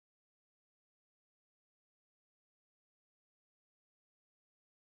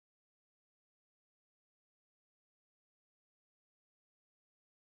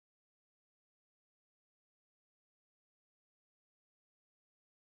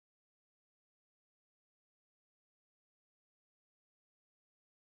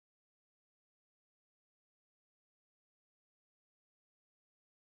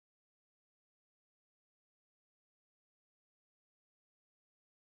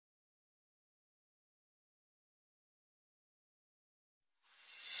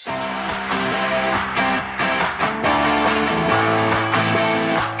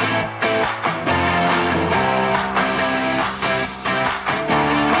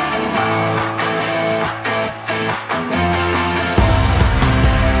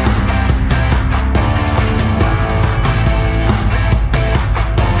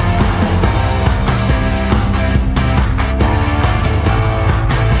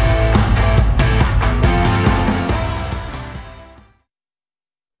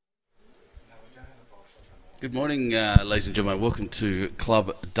Good morning, ladies and gentlemen. Welcome to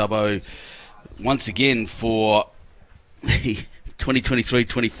Club Dubbo once again for the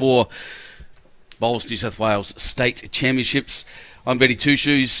 2023-24 Bowls New South Wales State Championships. I'm Betty Two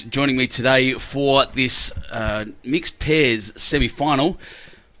Shoes. Joining me today for this mixed pairs semi-final,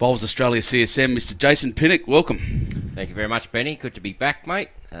 Bowls Australia CSM, Mr. Jason Pinnock. Welcome. Thank you very much, Benny. Good to be back, mate.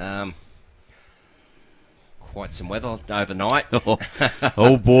 Quite some weather overnight.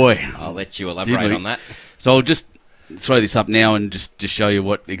 Oh boy. I'll let you elaborate on that. So I'll just throw this up now and just show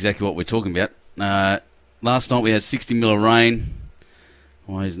you exactly what we're talking about. Last night we had 60 mil of rain.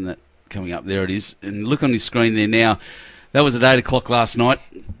 Why isn't that coming up? There it is. And look on your screen there now. That was at 8 o'clock last night.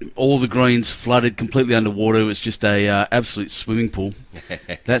 All the greens flooded, completely underwater. It was just a absolute swimming pool.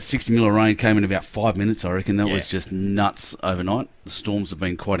 That 60 mil of rain came in about 5 minutes, I reckon. That was just nuts overnight. The storms have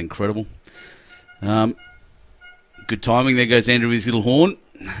been quite incredible. Good timing. There goes Andrew with his little horn.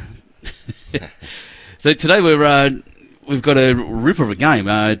 So today we've got a ripper of a game.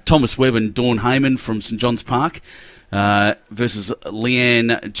 Thomas Webb and Dawn Hayman from St John's Park versus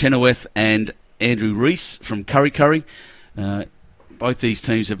Leanne, Chenoweth and Andrew Rees from Kurri. Both these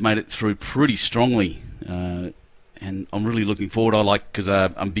teams have made it through pretty strongly, and I'm really looking forward. Because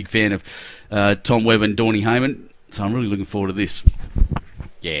I'm a big fan of Tom Webb and Dawny Hayman, so I'm really looking forward to this.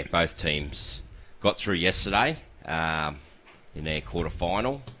 Yeah, both teams got through yesterday in their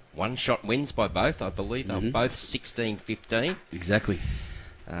quarter-final. One-shot wins by both, I believe. They were both 16-15. Exactly.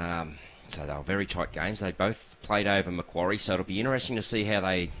 So they were very tight games. They both played over Macquarie, so it'll be interesting to see how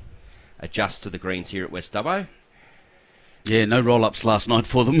they adjust to the greens here at West Dubbo. Yeah, no roll-ups last night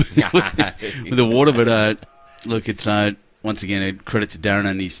for them with the water, but look, it's once again a credit to Darren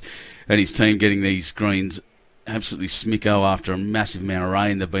and his team getting these greens absolutely smicko after a massive amount of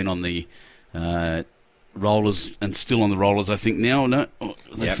rain. They've been on the rollers and still on the rollers, I think now. No,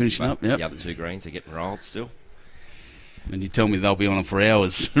 they're finishing up. Yep. The other two greens are getting rolled still. And you tell me they'll be on them for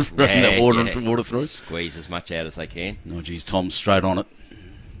hours, running that water through. Squeeze as much out as they can. Oh, geez, Tom's straight on it.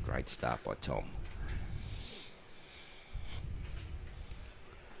 Great start by Tom.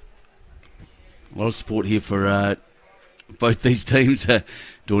 A lot of support here for both these teams.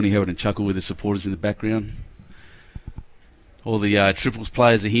 Dawny having a chuckle with the supporters in the background. All the triples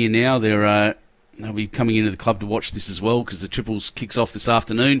players are here now. They'll be coming into the club to watch this as well because the triples kicks off this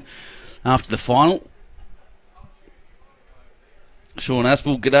afternoon after the final. Sean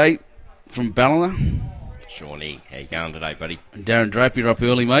Aspel, g'day from Ballina. Shawnee, how you going today, buddy? And Darren Draper, you're up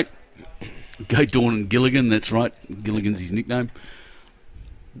early, mate. Go Dawn and Gilligan, that's right. Gilligan's his nickname.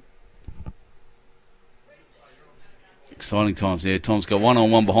 Exciting times there. Tom's got one on,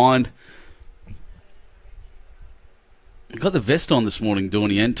 one behind. Got the vest on this morning,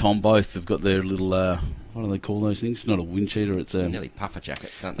 Dawny and Tom both. They've got their little, what do they call those things? It's not a wind cheater, it's a... Nearly puffer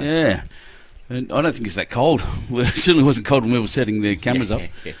jackets, aren't they? Yeah. And I don't think it's that cold. It certainly wasn't cold when we were setting the cameras up.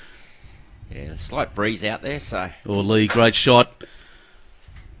 Yeah, a slight breeze out there, so... Oh, Lee, great shot.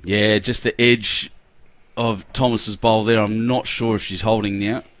 Yeah, just the edge of Thomas's bowl there. I'm not sure if she's holding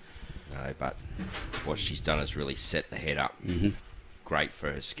now. No, but what she's done is really set the head up. Great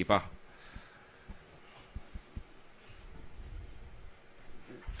for her skipper.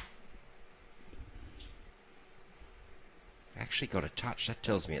 Actually got a touch. That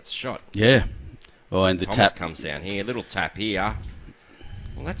tells me it's shot. Yeah. Oh, and the Thomas tap comes down here. Little tap here.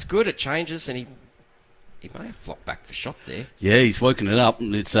 Well, that's good. It changes, and he may have flopped back for shot there. Yeah, he's woken it up.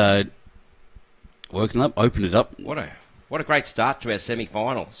 It's woken up, opened it up. What a great start to our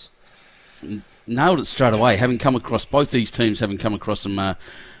semi-finals. Nailed it straight away. Both these teams having come across some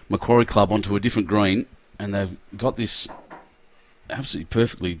Macquarie Club onto a different green, and they've got this absolutely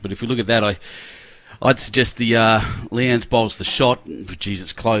perfectly. But if we look at that, I'd suggest the Leanne's bowls the shot, but geez,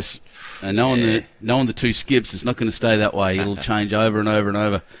 it's close. And knowing the two skips, it's not going to stay that way. It'll change over and over and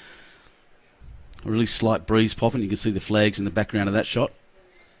over. A really slight breeze popping. You can see the flags in the background of that shot.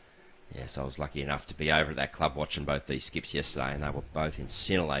 Yes, I was lucky enough to be over at that club watching both these skips yesterday, and they were both in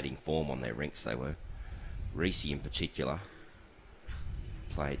scintillating form on their rinks. They were. Rees in particular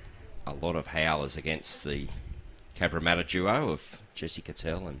played a lot of howlers against the Cabramatta duo of Jesse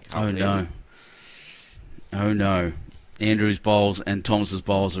Cattell and Carmen. Oh no. Andrew's bowls and Thomas's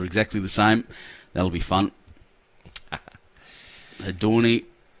bowls are exactly the same. That'll be fun. So Dawny,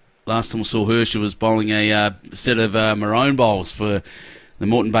 last time I saw her, she was bowling a set of maroon bowls for the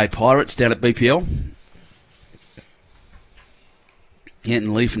Moreton Bay Pirates down at BPL.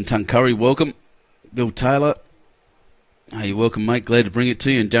 Anton Lee from Tuncurry, welcome. Bill Taylor, hey, you're welcome, mate. Glad to bring it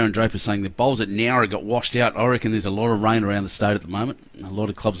to you. And Darren Draper saying the bowls at Nowra got washed out. I reckon there's a lot of rain around the state at the moment. A lot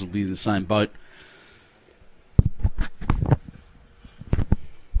of clubs will be in the same boat.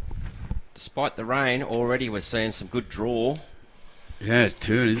 despite the rain, already we're seeing some good draw. Yeah, it's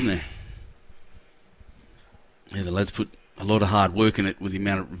turn, isn't there? Yeah, the lads put a lot of hard work in it with the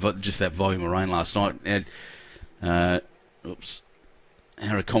amount of just that volume of rain last night. And, our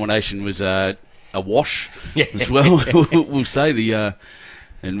accommodation was a wash as well. We'll say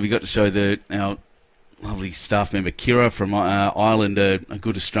and we got to show our lovely staff member Kira from Ireland a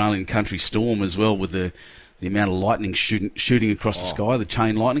good Australian country storm as well, with the amount of lightning shooting across the sky, the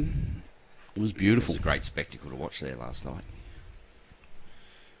chain lightning. It was beautiful. It was a great spectacle to watch there last night.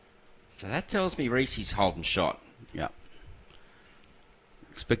 So that tells me Rees's holding shot. Yeah.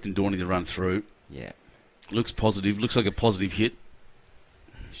 Expecting Dorney to run through. Yeah. Looks positive. Looks like a positive hit.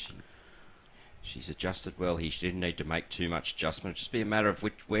 She's adjusted well here. She didn't need to make too much adjustment. It'll just be a matter of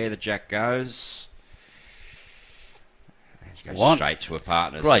where the jack goes. And she goes straight to her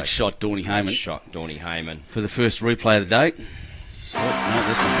partner. Great shot, Dorney Hayman. Great shot, Dorney Hayman. For the first replay of the day. Oh, no,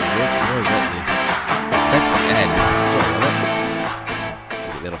 this one didn't work. Where is that there? That's the ad. Sorry about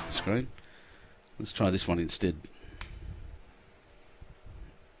that. Get that off the screen. Let's try this one instead.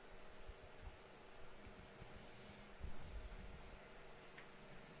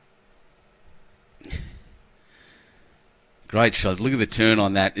 Great shot. Look at the turn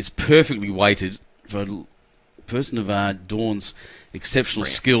on that. It's perfectly weighted for a person of Dawn's exceptional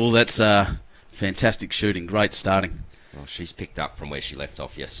skill. That's fantastic shooting. Great starting. Well, she's picked up from where she left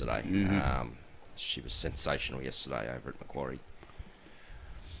off yesterday. Mm-hmm. She was sensational yesterday over at Macquarie.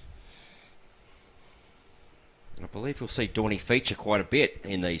 And I believe we'll see Dorney feature quite a bit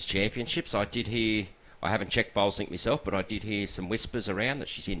in these championships. I haven't checked BowlSync myself, but I did hear some whispers around that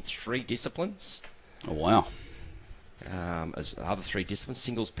she's in 3 disciplines. Oh, wow. As other 3 disciplines,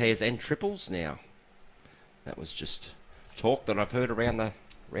 singles, pairs and triples now. That was just talk that I've heard around the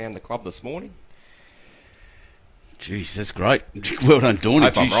club this morning. Jeez, that's great. Well done, Dorney. I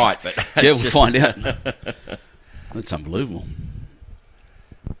hope I'm right, but yeah, we'll find out. That's unbelievable.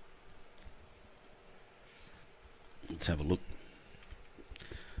 Let's have a look.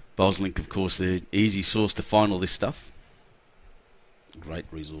 BowlSync, of course, the easy source to find all this stuff. Great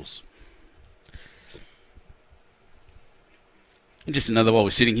resource. And just another, while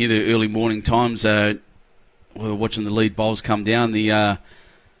we're sitting here, the early morning times, we're watching the lead bowls come down.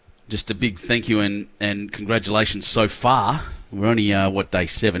 Just a big thank you and congratulations so far. We're only, day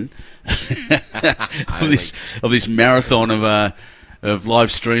 7 of this marathon of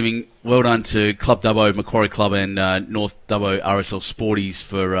live streaming. Well done to Club Dubbo, Macquarie Club and North Dubbo RSL Sporties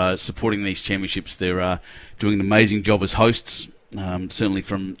for supporting these championships. They're doing an amazing job as hosts. Certainly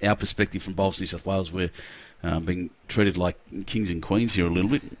from our perspective from Bowls New South Wales, we're being treated like kings and queens here a little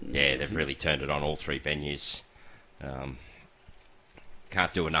bit. Yeah, they've really turned it on, all 3 venues.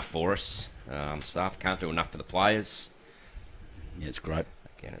 Can't do enough for us. Staff can't do enough for the players. Yeah, it's great.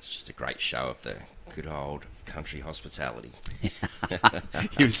 Again, it's just a great show of the good old country hospitality.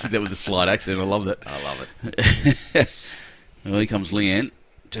 You said that with a slight accent. I love that. I love it. Well, here comes Leanne.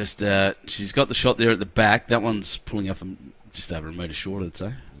 Just she's got the shot there at the back. That one's pulling up just over a metre short, I'd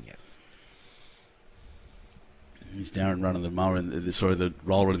say. Yep. He's Darren running the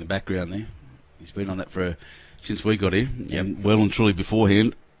roller in the background there. He's been on that since we got here, and well and truly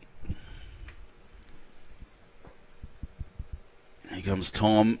beforehand. Here comes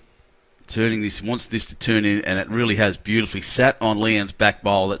Tom, turning this, wants this to turn in, and it really has beautifully sat on Leanne's back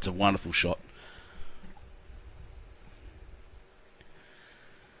bowl. That's a wonderful shot.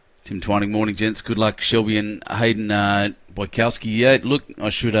 Tim Twining, morning gents. Good luck, Shelby and Hayden Boykowski. Yeah, look, I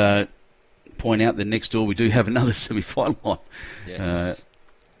should point out that next door we do have another semi-final on. Yes.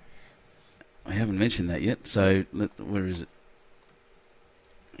 I haven't mentioned that yet, so where is it?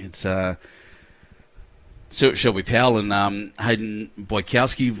 It's Shelby Powell and Hayden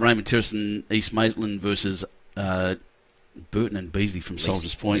Boykowski, Raymond Terrace and East Maitland versus Burton and Beasley from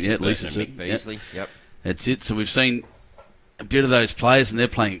Soldiers Point. Lisa Beasley. Yep. That's it. So we've seen a bit of those players, and they're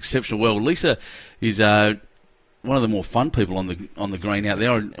playing exceptional well. Lisa is one of the more fun people on the green out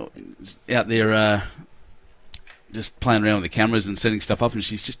there. Just playing around with the cameras and setting stuff up, and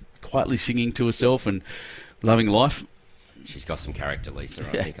she's just quietly singing to herself and loving life. She's got some character, Lisa.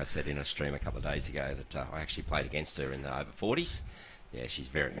 I think I said in a stream a couple of days ago that I actually played against her in the over 40s. Yeah, she's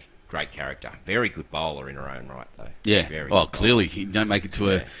very great character. Very good bowler in her own right, though. Yeah. Clearly. You don't make it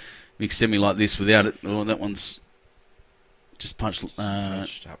to a mixed semi like this without it. Oh, that one's just punched up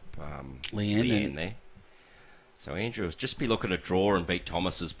Leanne there. So Andrew will just be looking to draw and beat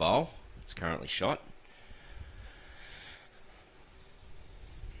Thomas's bowl. It's currently shot.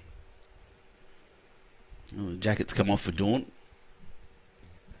 Oh, the jacket's come off for Dawn.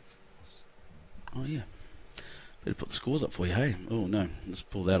 Oh, yeah. Better put the scores up for you, hey? Oh, no. Let's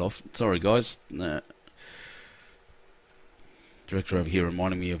pull that off. Sorry, guys. Director over here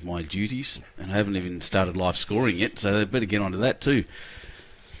reminding me of my duties, and I haven't even started live scoring yet, so they better get onto that too.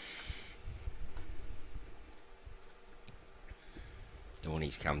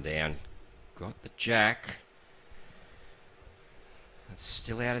 Dorney's come down. Got the jack. It's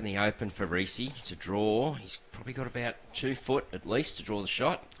still out in the open for Rees to draw. He's probably got about 2 foot at least to draw the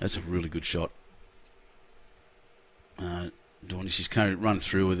shot. That's a really good shot. Dorney, she's kind of run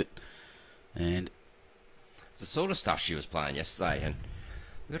through with it. And it's the sort of stuff she was playing yesterday. And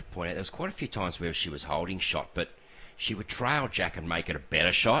we've got to point out, there was quite a few times where she was holding shot, but she would trail jack and make it a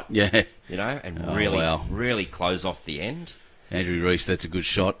better shot. Yeah. You know, and wow. really close off the end. Andrew Rees, that's a good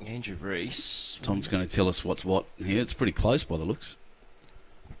shot. Andrew Rees. Tom's going to tell us what's what here. It's pretty close by the looks.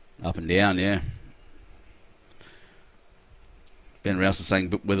 Up and down, yeah. Ben Rouse is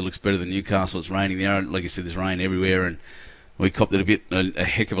saying weather looks better than Newcastle. It's raining there. Like I said, there's rain everywhere, and we copped it a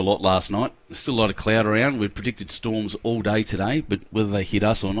heck of a lot last night. There's still a lot of cloud around. We've predicted storms all day today, but whether they hit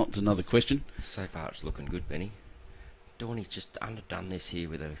us or not is another question. So far, it's looking good, Benny. Dorney's just underdone this here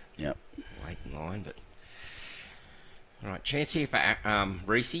with a late line, but all right, chance here for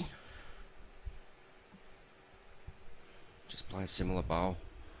Rees. Just play a similar bowl.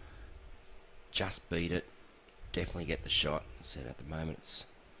 Just beat it. Definitely get the shot. Said at the moment it's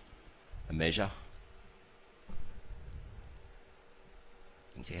a measure.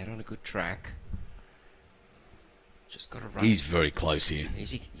 He's out on a good track. Just got to run. He's very close here.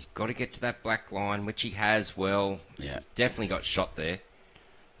 He's got to get to that black line, which he has well. Yeah. He's definitely got shot there.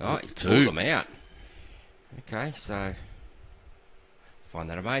 Oh, he Two. pulled them out. Okay, so find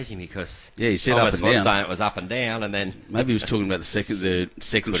that amazing because he said Thomas up and was down. saying it was up and down, and then Maybe he was talking about the second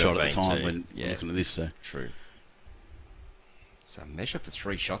Could shot have at the been time too. when Yeah. looking at this. So true. So measure for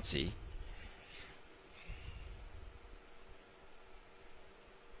 3 shots here.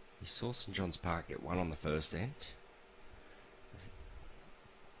 You saw St John's Park get 1 on the first end.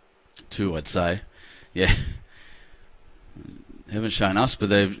 2, I'd say. Yeah. Haven't shown us, but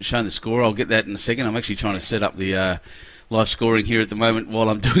they've shown the score. I'll get that in a second. I'm actually trying to set up the live scoring here at the moment while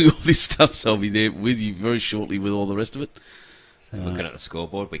I'm doing all this stuff, so I'll be there with you very shortly with all the rest of it. So looking at the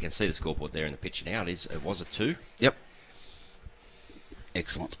scoreboard, we can see the scoreboard there in the picture now. It was a 2. Yep.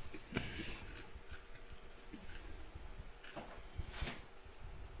 Excellent.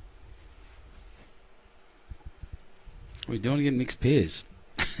 We're doing again mixed pairs.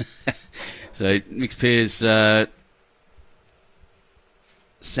 So mixed pairs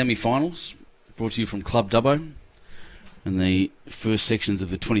semi-finals brought to you from Club Dubbo, and the first sections of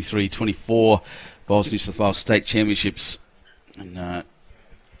the 23-24 Bowls New South Wales State Championships. And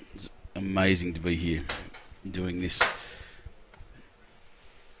it's amazing to be here doing this.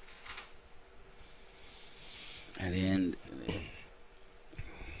 At the end.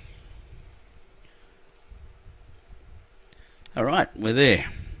 All right, we're there.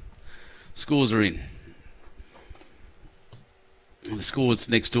 Scores are in. The scores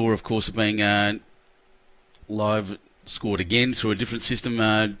next door, of course, are being live scored again through a different system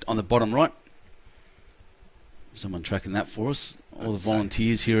on the bottom right. Someone tracking that for us. All the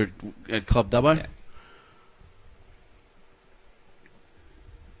volunteers here at Club Dubbo. Yeah.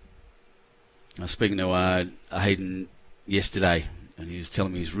 I was speaking to Hayden yesterday, and he was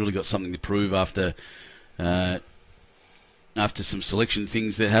telling me he's really got something to prove after some selection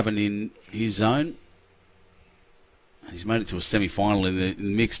things that happened in his zone. He's made it to a semi-final in the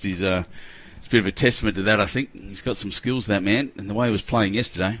mixed. It's a bit of a testament to that, I think. He's got some skills, that man, and the way he was playing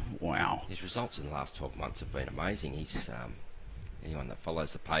yesterday, wow. His results in the last 12 months have been amazing. He's anyone that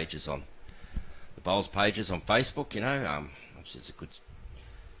follows the pages on the Bowls pages on Facebook, you know, obviously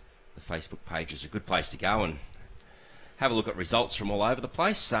the Facebook page is a good place to go and have a look at results from all over the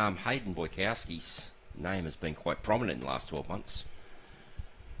place. Hayden Boykowski's name has been quite prominent in the last 12 months.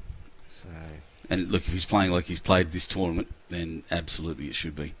 So, and look, if he's playing like he's played this tournament, then absolutely it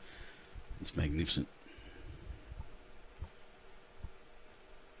should be. It's magnificent.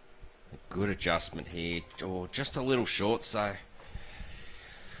 a good adjustment here, or just a little short, so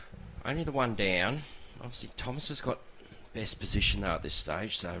only the one down. Obviously Thomas has got best position though at this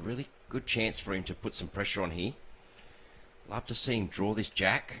stage, so really good chance for him to put some pressure on here. Love to see him draw this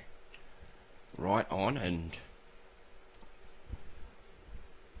jack right on, and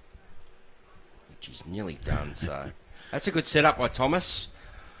which is nearly done. So that's a good setup by Thomas.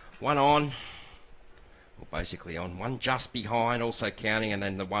 One on, well, basically on, one just behind, also counting, and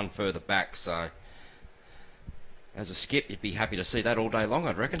then the one further back. So as a skip, you'd be happy to see that all day long,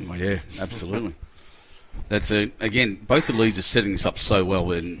 I'd reckon. Oh, yeah, absolutely. That's again, both the leads are setting this up so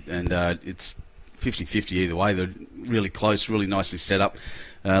well, and it's 50-50 either way. They're really close, really nicely set up.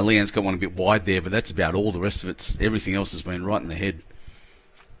 Leanne's got one a bit wide there, but that's about all. The rest of everything else has been right in the head.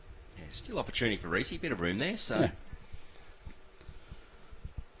 Yeah, still opportunity for Rees. A bit of room there. So. Yeah.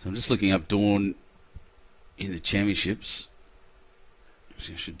 So I'm just looking up Dawn in the championships.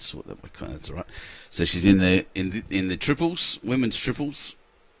 I should sort that. Okay, that's all right. So she's in the triples, women's triples,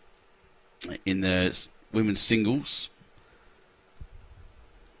 in the women's singles,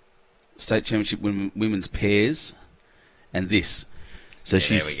 state championship women's pairs, and this. So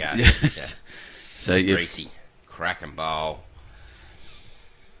she's there we go. Yeah. So Reesy, crack and bowl,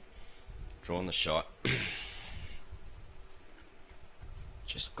 drawing the shot.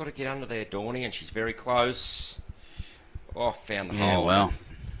 Just got to get under there, Dawny, and she's very close. Oh, found the hole. Yeah, well,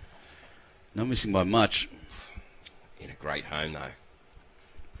 not missing by much. In a great home, though.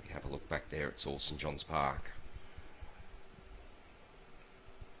 If we have a look back there, it's all St John's Park.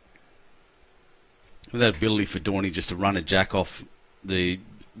 With that ability for Dawny just to run a jack off the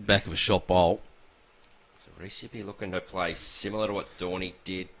back of a shot bowl. So Reese will be looking to play similar to what Dawny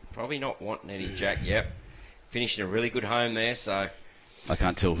did. Probably not wanting any jack. Yep. Finishing a really good home there, so... I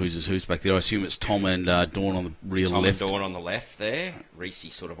can't tell who's back there. I assume it's Tom and Dawn on the rear Tom left. Tom and Dawn on the left there.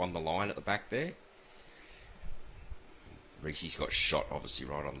 Reese sort of on the line at the back there. Reese's got shot, obviously,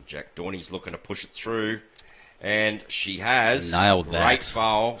 right on the jack. Dawny's looking to push it through. And she has. Nailed that. Great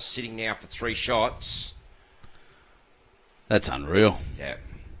bowl. Sitting now for 3 shots. That's unreal. Yeah.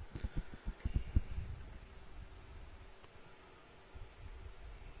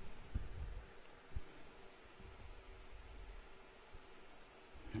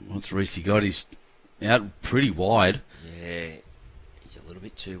 What's Reese got? He's out pretty wide. Yeah. He's a little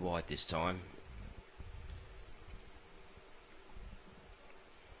bit too wide this time.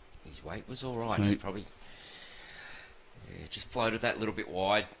 His weight was all right. So, he's probably... Yeah, just floated that little bit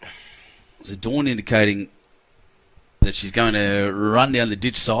wide. So Dawn indicating that she's going to run down the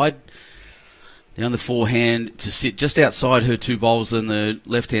ditch side, down the forehand to sit just outside her 2 bowls on the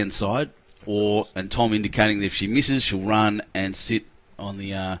left-hand side, and Tom indicating that if she misses, she'll run and sit on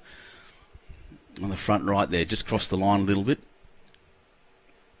the front right there, just cross the line a little bit.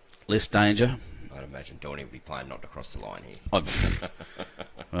 Less danger. I'd imagine Dawny would be playing not to cross the line here.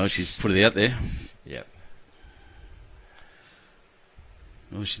 Well, she's put it out there. Yep.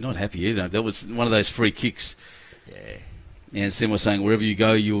 Well, she's not happy either. That was one of those free kicks. Yeah. And Sam was saying, wherever you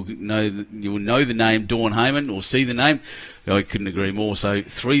go, you'll know the name Dawn Hayman or see the name. I couldn't agree more. So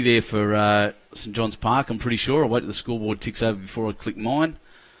 3 there for St John's Park, I'm pretty sure. I'll wait till the scoreboard ticks over before I click mine.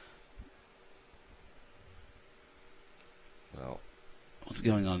 Well, what's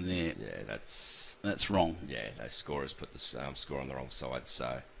going on there? Yeah, that's wrong. Yeah, those scorers put the score on the wrong side.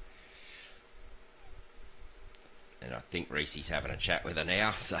 So, and I think Reese's having a chat with her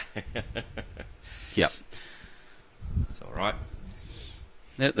now. So, yep. It's all right.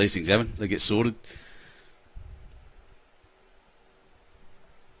 Yeah, these things happen. They get sorted.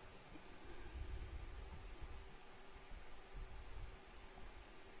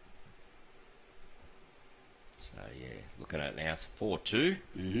 So, yeah, looking at it now, it's 4-2.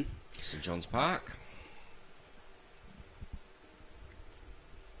 Mm-hmm. St John's Park.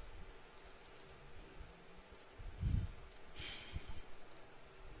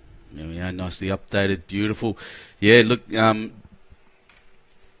 There we are, nicely updated, beautiful. Yeah, look,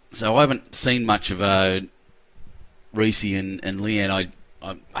 so I haven't seen much of Reese and Leanne.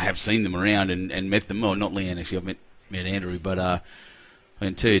 I have seen them around and met them. Well, not Leanne, actually, I've met Andrew, but I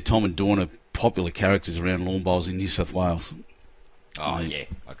can tell you Tom and Dawn are popular characters around lawn bowls in New South Wales. Oh, yeah,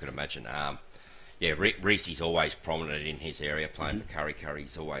 I could imagine. Yeah, Reese's always prominent in his area, playing for Kurri.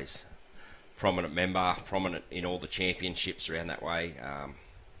 Kurri's always prominent member, prominent in all the championships around that way.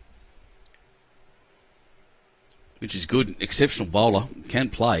 Which is good. Exceptional bowler. Can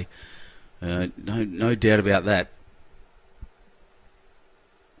play. No doubt about that.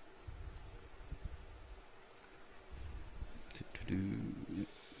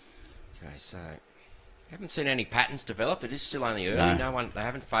 Okay, so haven't seen any patterns develop. It is still only early. No. They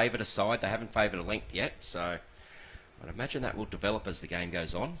haven't favoured a side. They haven't favoured a length yet. So I'd imagine that will develop as the game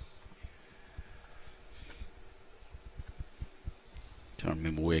goes on. Trying to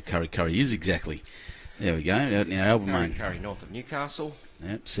remember where Kurri is exactly. There we go, out in our Albemarle. Kurri north of Newcastle.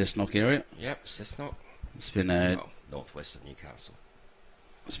 Yep, Cessnock area. Yep, Cessnock. It's been northwest of Newcastle.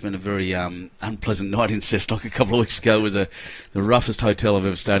 It's been a very unpleasant night in Cessnock a couple of weeks ago. It was the roughest hotel I've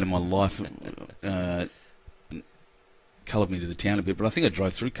ever stayed in my life. Coloured me to the town a bit, but I think I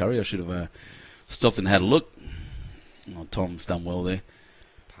drove through Kurri. I should have stopped and had a look. Oh, Tom's done well there.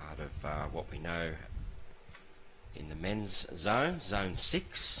 Part of what we know in the men's zone, Zone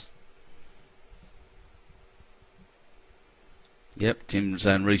 6. Yep, Tim's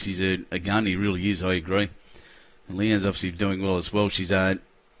saying Reese's a gun. He really is, I agree. And Leanne's obviously doing well as well. She's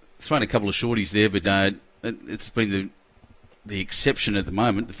thrown a couple of shorties there, but it's been the exception at the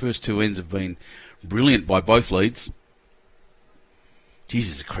moment. The first two ends have been brilliant by both leads.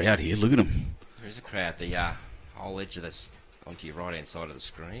 Jesus, a crowd here. Look at them. There is a crowd. The whole edge of this onto your right-hand side of the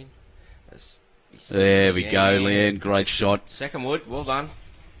screen. There we go, Leanne. Great shot. Second wood, well done.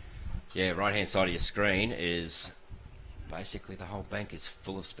 Yeah, right-hand side of your screen is basically the whole bank is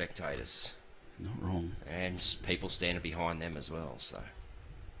full of spectators. Not wrong. And people standing behind them as well. So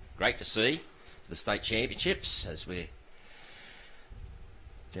great to see the state championships as we're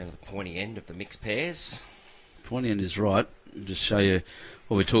down to the pointy end of the mixed pairs. Pointy end is right. I'll just show you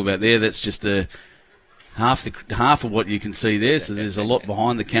what we're talking about there. That's just half of what you can see there. So there's a lot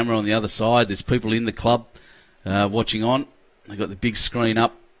behind the camera on the other side. There's people in the club watching on. They've got the big screen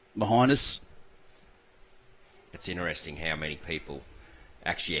up behind us. It's interesting how many people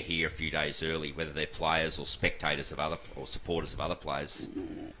actually are here a few days early, whether they're players or spectators of other or supporters of other players.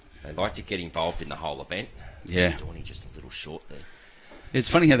 They like to get involved in the whole event. Yeah. Dorney just a little short there. It's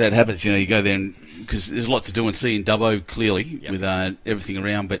funny how that happens. You go there because there's lots to do and see in Dubbo, clearly, with everything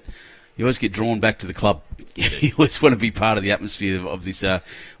around, but you always get drawn back to the club. You always want to be part of the atmosphere of this,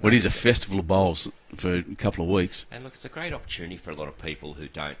 what is a festival of bowls for a couple of weeks. And look, it's a great opportunity for a lot of people who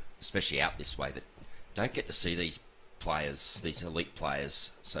don't, especially out this way, that don't get to see these players, these elite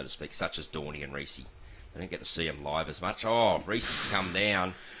players, so to speak, such as Dorney and Rees. They don't get to see them live as much. Oh, Rees come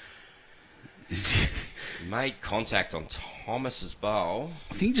down. Made contact on Thomas's bowl.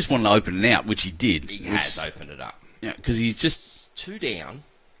 I think he just wanted to open it out, which he did. He has opened it up. Yeah, because he's just two down,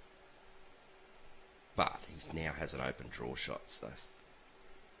 but he now has an open draw shot. So,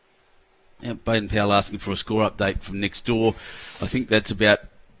 yeah, Baden Powell asking for a score update from next door. I think that's about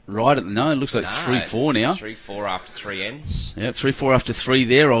right at the it looks like 3-4 now. 3-4 after three ends. Yeah, 3-4 after three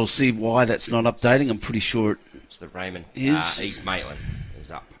there. I'll see why that's not updating. I'm pretty sure it's the Raymond is. East Maitland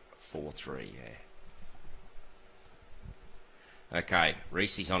is up 4-3. Yeah. Okay,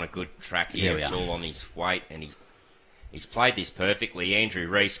 Reese's on a good track here. It's all on his weight, and he's played this perfectly. Andrew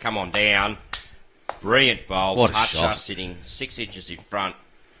Rees, come on down. Brilliant bowl. What a Toucher shot. sitting 6 inches in front.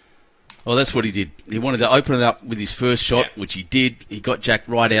 Well, that's what he did. He wanted to open it up with his first shot, which he did. He got Jack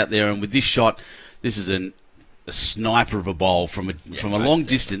right out there, and with this shot, this is a sniper of a bowl from a long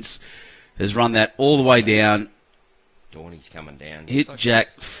distance. Has run that all the way down. Dorney's coming down. Hit like Jack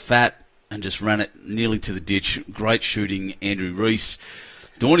fat and just ran it nearly to the ditch. Great shooting, Andrew Rees.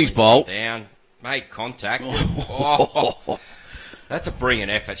 Dorney's bowl. Down, made contact. Oh, that's a brilliant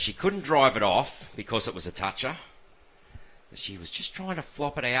effort. She couldn't drive it off because it was a toucher. But she was just trying to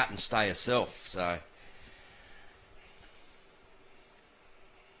flop it out and stay herself. So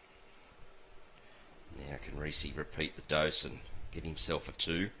now can Rees repeat the dose and get himself a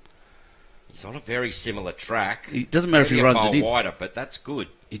 2? He's on a very similar track. It doesn't matter if he runs it in. Wider, but that's good.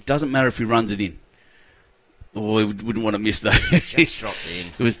 It doesn't matter if he runs it in. Or he wouldn't want to miss that. Just dropped in.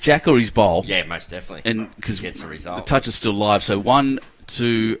 It was Jack or his bowl. Yeah, most definitely. And because gets the result. The touch is still live. So 1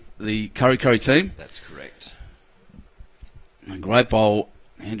 to the Kurri team. That's correct. A great bowl,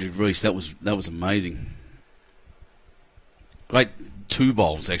 Andrew Rees. That was amazing. Great 2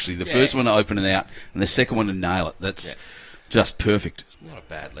 bowls actually. The first one to open it out, and the second one to nail it. That's just perfect. Not a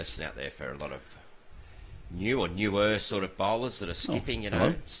bad lesson out there for a lot of new or newer sort of bowlers that are skipping. Hello.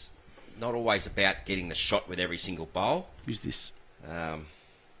 It's not always about getting the shot with every single bowl. Who's this? That's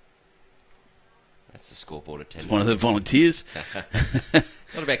the scoreboard attendant. It's one of the volunteers.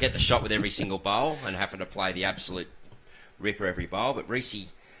 Not about getting the shot with every single bowl and having to play the absolute ripper every bowl, but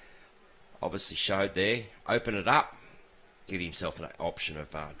Rees obviously showed there, open it up, give himself an option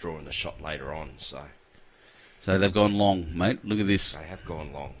of drawing the shot later on. So they've gone long, mate. Look at this. They have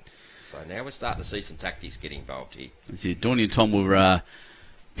gone long. So now we're starting to see some tactics get involved here. That's it. Dorney and Tom were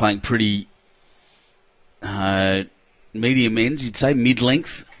playing pretty medium ends, you'd say,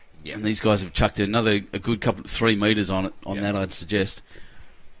 mid-length. Yep. And these guys have chucked a good couple of 3 metres on it. That, I'd suggest.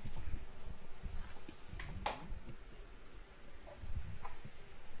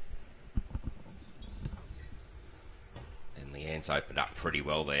 And Leanne's opened up pretty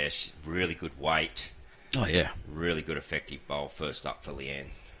well there. She's really good weight. Oh, yeah. Really good effective bowl first up for Leanne.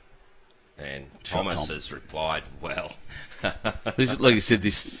 And Thomas has replied well. Like I said,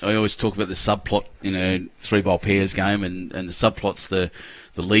 I always talk about the subplot in a 3-bowl pairs game, and the subplot's the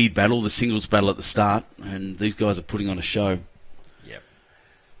lead battle, the singles battle at the start, and these guys are putting on a show. Yep.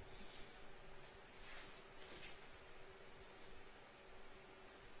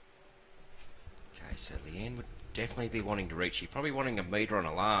 Okay, so Leanne would definitely be wanting to reach. She's probably wanting a metre on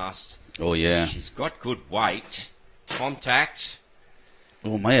a last. Oh, yeah. She's got good weight. Contact.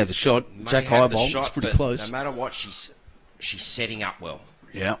 Or may have the shot. Jack Highbolt, it's pretty close. No matter what, she's setting up well.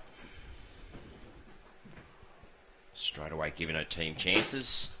 Yeah. Straight away giving her team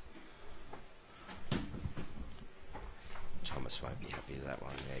chances. Thomas won't be happy with that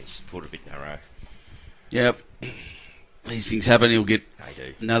one. Yeah, he's pulled a bit narrow. Yep. These things happen. He'll get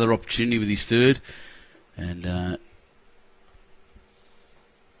another opportunity with his third. And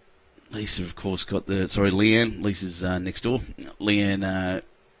Lisa, of course, got Leanne. Lisa's next door. Leanne,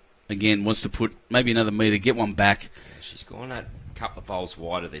 again, wants to put maybe another metre, get one back. Yeah, she's gone a couple of bowls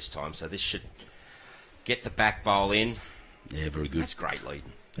wider this time, so this should get the back bowl in. Yeah, very good. That's great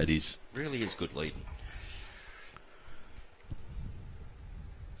leading. That is. Really is good leading.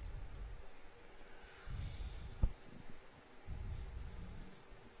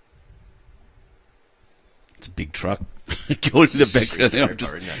 It's a big truck going in the background.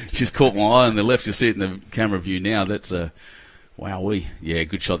 Just caught my eye on the left. You'll see it in the camera view now. That's a wowee. Yeah,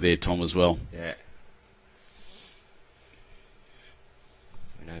 good shot there, Tom, as well. Yeah.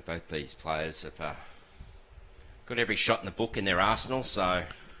 We know both these players have got every shot in the book in their arsenal, so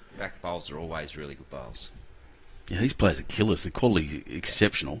back bowls are always really good bowls. Yeah, these players are killers. The quality is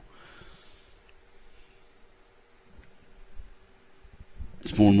exceptional.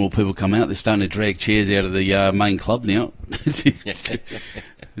 As more and more people come out, they're starting to drag chairs out of the main club now.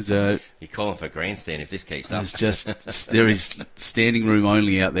 You're calling for a grandstand if this keeps up. There is standing room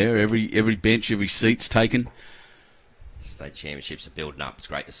only out there. Every bench, every seat's taken. State championships are building up. It's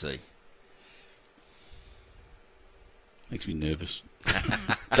great to see. Makes me nervous.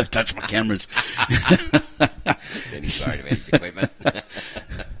 Don't touch my cameras. Then he's worried about his equipment.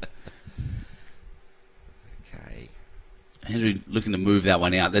 Andrew looking to move that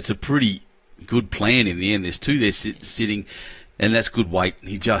one out. That's a pretty good plan in the end. There's two there sitting, and that's good weight.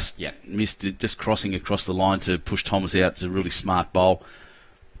 He just missed it, just crossing across the line to push Thomas out. It's a really smart bowl.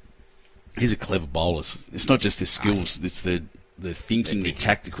 He's a clever bowler. It's not just the skills, it's the thinking, the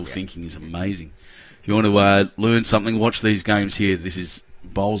tactical thinking is amazing. If you want to learn something, watch these games here. This is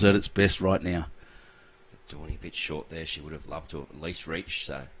bowls at its best right now. Dawny a bit short there. She would have loved to have at least reached,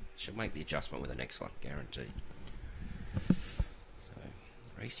 so she'll make the adjustment with the next one, guaranteed. So,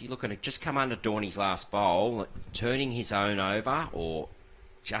 Rees looking to just come under Dawny's last bowl, turning his own over or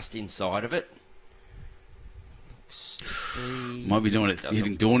just inside of it. Might be doing it,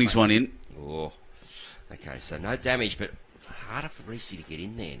 hitting Dawny's one in. Oh, okay, so no damage, but harder for Rees to get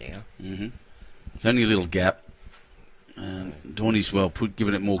in there now. Mm-hmm. It's only a little gap. Dawny's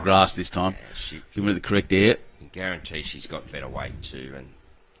giving it more grass this time, giving it the correct air. I guarantee she's got better weight too, and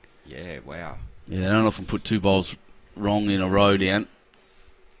yeah, wow. Yeah, they don't often put two bowls wrong in a row down.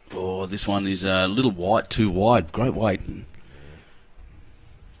 Oh, this one is a little wide, too wide. Great weight.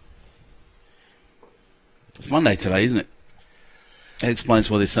 It's Monday today, isn't it? That explains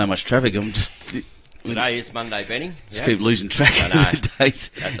why there's so much traffic. Today is Monday, Benny. Just keep losing track of the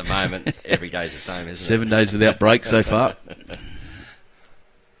days. At the moment, every day's the same, isn't it? 7 days without break so far.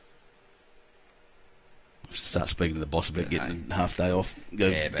 Start speaking to the boss about getting a half day off. Go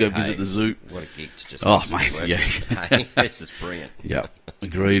visit the zoo. What a gig to just mate, yeah. Hey, this is brilliant. Yeah,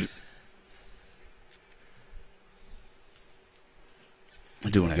 agreed. I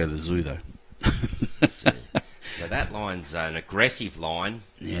do want to go to the zoo though. So that line's an aggressive line.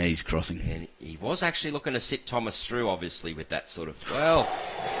 Yeah, he's crossing. And he was actually looking to sit Thomas through, obviously, with that sort of, pop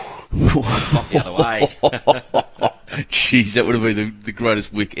the other way. Jeez, that would have been the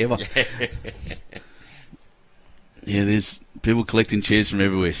greatest wick ever. Yeah, there's people collecting chairs from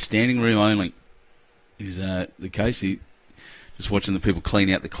everywhere. Standing room only is the case. Just watching the people clean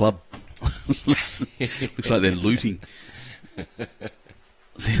out the club. looks like they're looting.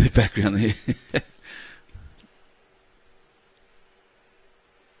 See the background there.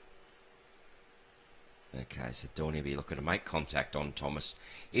 Okay, so Dawny will be looking to make contact on Thomas.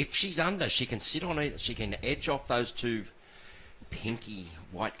 If she's under, she can sit on it. She can edge off those two pinky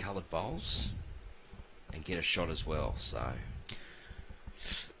white-coloured bowls and get a shot as well. So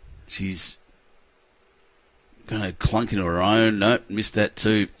she's going to clunk into her own. Nope, missed that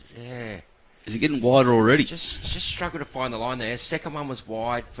too. Yeah. Is it getting wider already? Just struggled to find the line there. Second one was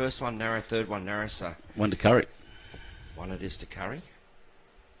wide. First one narrow. Third one narrow. So one to Kurri. One it is to Kurri.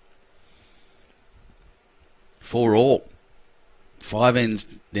 4 all. 5 ends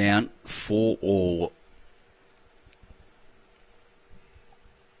down. 4 all.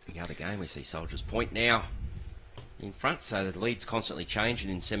 The other game, we see Soldiers Point now in front, so the lead's constantly changing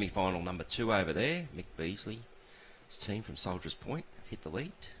in semi-final number 2 over there. Mick Beasley's team from Soldiers Point have hit the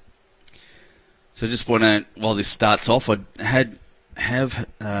lead. So just want to, while this starts off, I have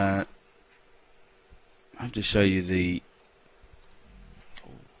to show you the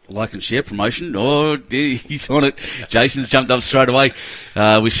like and share promotion. Oh, dear, he's on it. Jason's jumped up straight away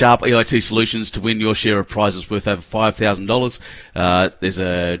with Sharp EIT Solutions to win your share of prizes worth over $5,000. There's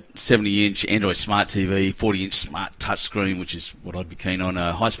a 70-inch Android Smart TV, 40-inch Smart Touchscreen, which is what I'd be keen on,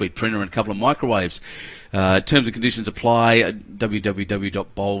 a high-speed printer and a couple of microwaves. Terms and conditions apply at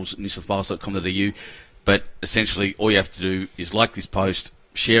www.bowlesnewsouthwales.com.au. But essentially, all you have to do is like this post,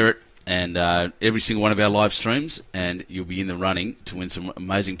 share it, and every single one of our live streams, and you'll be in the running to win some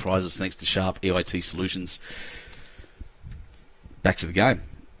amazing prizes thanks to Sharp EIT Solutions. Back to the game.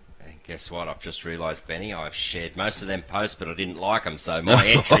 And guess what? I've just realised, Benny, I've shared most of them posts, but I didn't like them, so my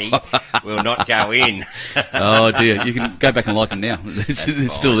entry will not go in. Oh, dear. You can go back and like them now.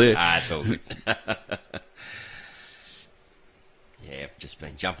 It's still there. It's all good. Yeah, I've just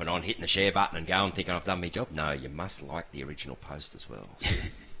been jumping on, hitting the share button and going, thinking I've done my job. No, you must like the original post as well.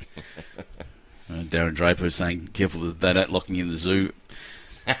 Darren Draper is saying, careful that they don't lock me in the zoo.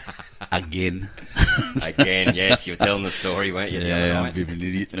 Again. Again, yes, you were telling the story, weren't you? Yeah, I'm a bit of an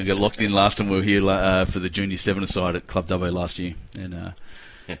idiot. I got locked in last time we were here for the Junior 7-a-side at Club Dubbo last year. And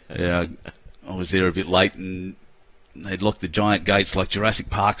yeah, I was there a bit late, and they'd locked the giant gates, like Jurassic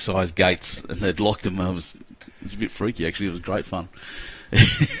Park-sized gates, and they'd locked them. It was a bit freaky, actually. It was great fun.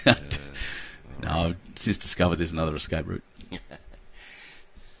 No, I've since discovered there's another escape route.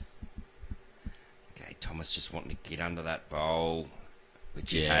 Okay, Thomas just wanting to get under that bowl,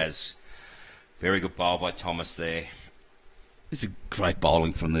 which he has. Very good bowl by Thomas there. This is great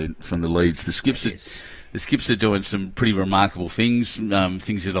bowling from the leads. The skips are doing some pretty remarkable things,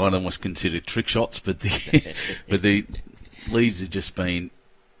 things that I'd almost consider trick shots, but the leads have just been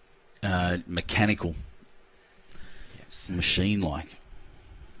mechanical, machine-like.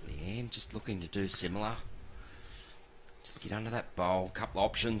 Leanne just looking to do similar. Just get under that bowl. Couple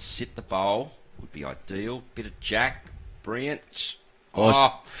options. Sit the bowl would be ideal. Bit of jack. Brilliant.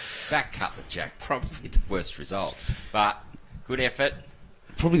 Back cut the jack. Probably the worst result. But good effort.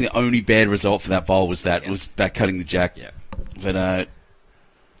 Probably the only bad result for that bowl was back cutting the jack. Yeah. But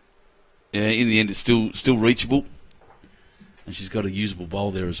in the end, it's still reachable. And she's got a usable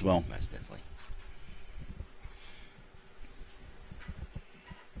bowl there as well. Most definitely.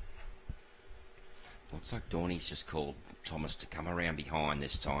 Looks like Dorney's just called Thomas to come around behind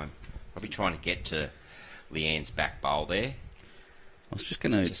this time. Probably trying to get to Leanne's back bowl there. I was just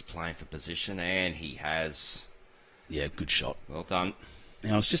going to... Just playing for position, and he has... Yeah, good shot. Well done.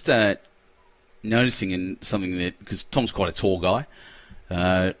 Now, I was just noticing in something that... Because Tom's quite a tall guy.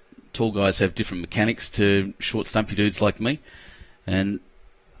 Tall guys have different mechanics to short, stumpy dudes like me. And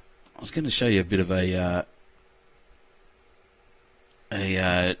I was going to show you a bit of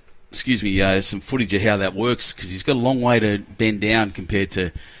some footage of how that works, because he's got a long way to bend down compared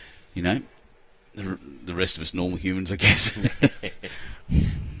to, the rest of us normal humans, I guess.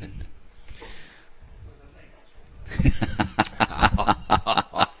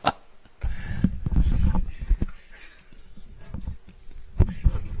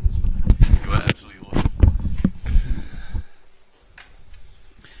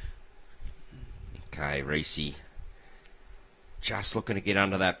 Okay, Rees. Just looking to get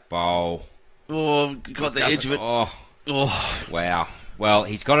under that bowl. Oh, got the edge of it. Oh, wow. Well,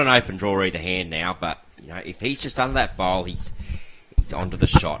 he's got an open draw either hand now, but if he's just under that bowl, he's onto the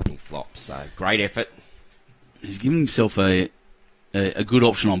shot and he flops. So great effort. He's giving himself a good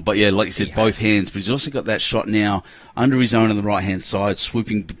option on, but like you said, both hands. But he's also got that shot now under his own on the right hand side,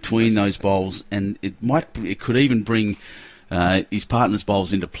 swooping between those bowls, and it could even bring his partner's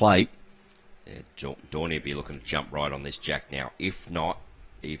bowls into play. Yeah, Dorney would be looking to jump right on this jack now. If not,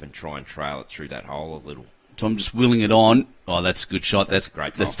 even try and trail it through that hole a little. Tom just willing it on. Oh, that's a good shot. That's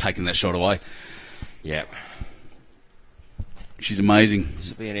great. That's taking that shot away. Yeah. She's amazing. This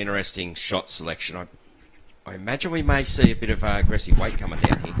will be an interesting shot selection. I imagine we may see a bit of aggressive weight coming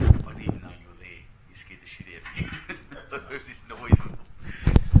down here. I didn't even know you were there. You scared the shit out of me. This noise.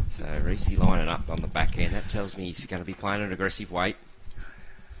 So Rees lining up on the back end. That tells me he's going to be playing an aggressive weight.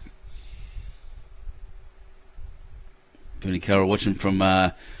 Bernie Carroll watching from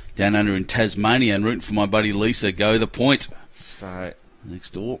down under in Tasmania and rooting for my buddy Lisa. Go the point. So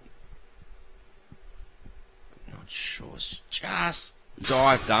next door. Not sure. It's just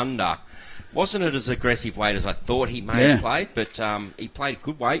dived under. Wasn't it as aggressive weight as I thought he may have played, but he played a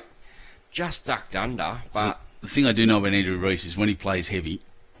good weight. Just ducked under. But so the thing I do know about Andrew Rees is when he plays heavy,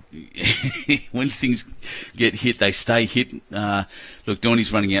 when things get hit, they stay hit. Look,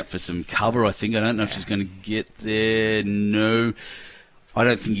 Donnie's running out for some cover, I think. I don't know if she's going to get there. No. I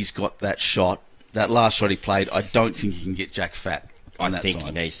don't think he's got that shot. That last shot he played, I don't think he can get Jack Fat on that I think side.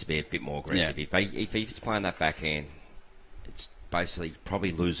 he needs to be a bit more aggressive. Yeah. If he's playing that backhand, basically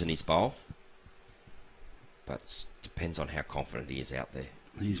probably losing his bowl. But it depends on how confident he is out there.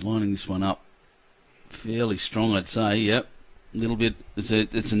 He's lining this one up fairly strong, I'd say. Yep, a little bit. It's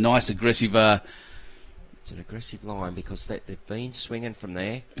a nice aggressive. It's an aggressive line because they've been swinging from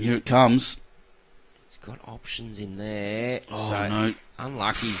there. Here it comes. He's got options in there. Oh, so no.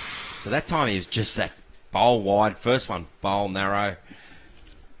 Unlucky. So that time he was just that bowl wide. First one, bowl narrow.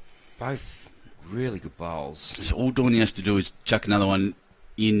 Both really good bowls. So all Dorney has to do is chuck another one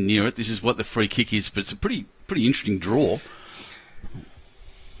in near it. This is what the free kick is, but it's a pretty interesting draw.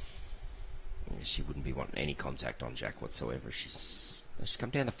 Yeah, she wouldn't be wanting any contact on Jack whatsoever. She's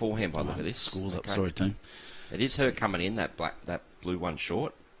come down the forehand by the look at this. Scores up, sorry, team. It is her coming in, that blue one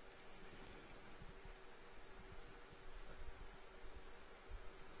short.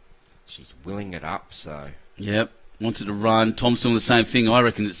 She's willing it up, so... Yep, wants it to run. Tom's doing the same thing. I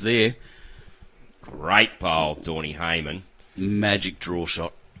reckon it's there. Great bowl, Dorney Hayman. Magic draw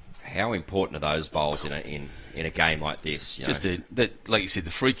shot. How important are those bowls in a game like this? Just that, like you said,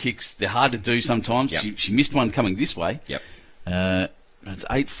 the free kicks, they're hard to do sometimes. Yep. She missed one coming this way. Yep. It's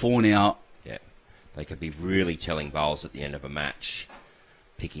 8-4 now. Yeah. They could be really telling bowls at the end of a match,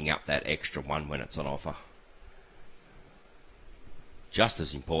 picking up that extra one when it's on offer. Just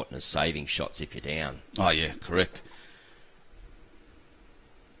as important as saving shots if you're down. Oh, yeah, correct.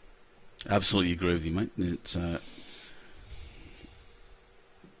 Absolutely agree with you, mate. It's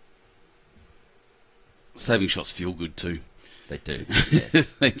saving shots feel good too. They do. Yeah.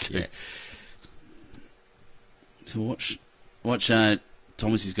 They do. Yeah. So watch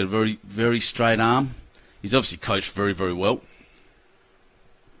Thomas. He's got a very, very straight arm. He's obviously coached very, very well.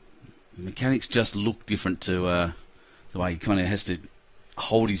 The mechanics just look different to the way he kind of has to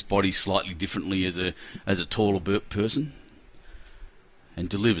hold his body slightly differently as a taller person, and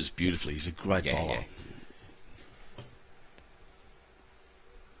delivers beautifully. He's a great bowler. Yeah.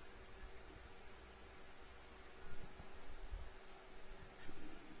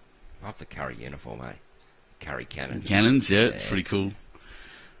 Love the Kurri uniform, eh? Kurri cannons. Cannons, yeah, it's pretty cool.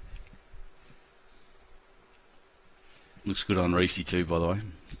 Looks good on Rees too, by the way.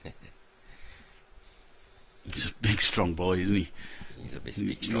 He's a big, strong boy, isn't he? He's a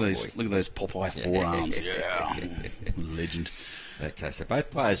big strong boy. Look at those Popeye forearms. Yeah, legend. Okay, so both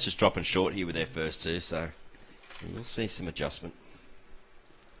players just dropping short here with their first two, so you'll see some adjustment.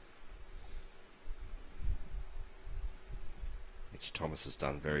 Which Thomas has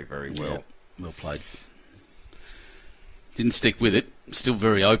done very, very well. Yeah, well played. Didn't stick with it. Still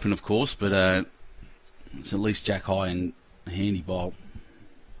very open, of course, but it's at least Jack high and a handy bowl.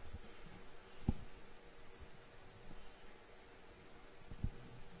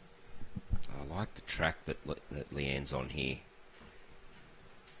 I like the track that Leanne's on here.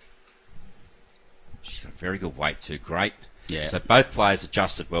 She's got a very good weight too. Great. Yeah. So both players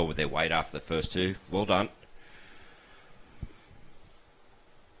adjusted well with their weight after the first two. Well done.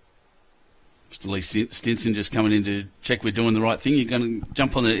 Mr. Lee Stinson just coming in to check we're doing the right thing. You're going to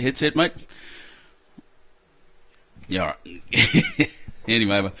jump on the headset, mate? Yeah, all right. Hand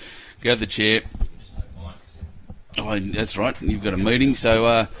him over. Grab the chair. Oh, that's right. You've got a meeting,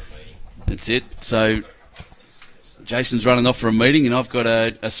 so that's it. So Jason's running off for a meeting, and I've got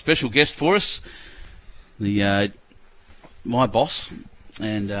a special guest for us. My boss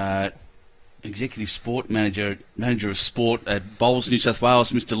and executive sport manager of sport at Bowls, New South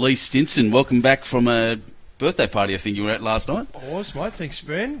Wales, Mr. Lee Stinson. Welcome back from a birthday party I think you were at last night. I was, mate. Thanks,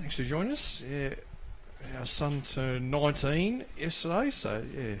 Ben. Thanks for joining us. Yeah, our son turned 19 yesterday, so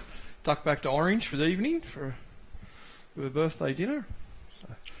yeah, ducked back to Orange for the evening for a birthday dinner. So,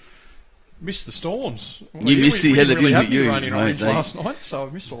 missed the Storms. You missed it, didn't really have you. any rain in Orange Mate, last night, so I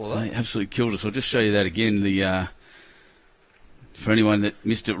missed all of that. They absolutely killed us. I'll just show you that again. For anyone that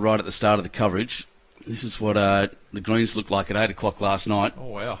missed it right at the start of the coverage, this is what the greens looked like at 8 o'clock last night. Oh,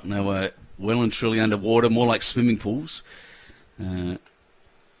 wow. And they were well and truly underwater, more like swimming pools. Yeah,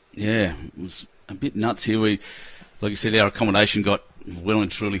 it was a bit nuts here. Like I said, our accommodation got well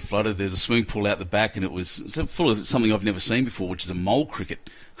and truly flooded. There's a swimming pool out the back, and it's full of something I've never seen before, which is a mole cricket.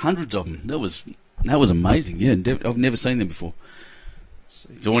 Hundreds of them. That was amazing. Yeah, I've never seen them before.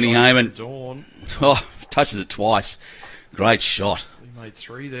 Dorney Hayman. Dawn. Oh, touches it twice. Great shot. He made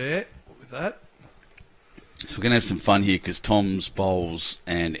 3 there with that. So we're going to have some fun here because Tom's bowls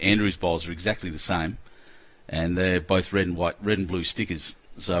and Andrew's bowls are exactly the same, and they're both red and blue stickers.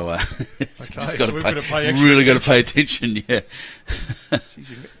 So, just got to pay attention. Yeah.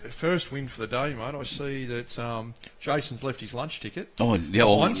 First win for the day, mate. I see that Jason's left his lunch ticket. Oh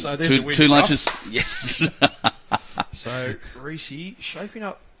yeah, so there's a win two for lunches. us. Yes. So Rees shaping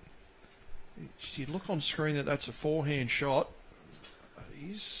up. You look on screen that's a forehand shot.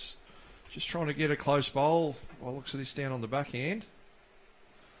 He's just trying to get a close bowl. By the looks of this, down on the backhand.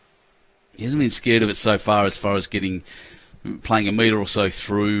 He hasn't been scared of it so far as playing a metre or so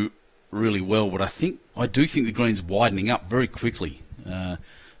through really well, but I do think the green's widening up very quickly.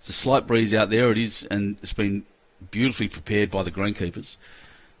 It's a slight breeze out there, it is, and it's been beautifully prepared by the greenkeepers.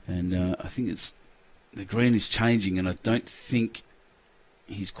 And I think the green is changing, and I don't think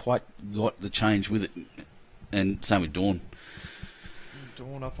he's quite got the change with it. And same with Dawn.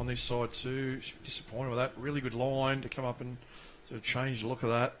 Dawn up on this side too. She's disappointed with that. Really good line to come up and sort of change the look of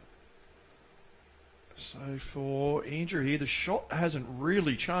that. So for Andrew here, the shot hasn't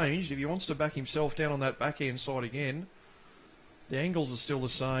really changed. If he wants to back himself down on that backhand side again, the angles are still the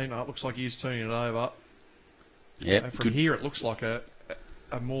same. It looks like he is turning it over. Yeah. From here, it looks like a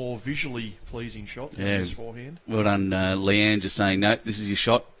more visually pleasing shot than his forehand. Well done, Leanne, just saying, no, this is your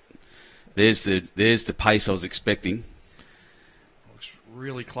shot. There's the pace I was expecting. Looks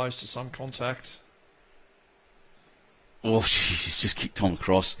really close to some contact. Oh, jeez, he's just kicked Tom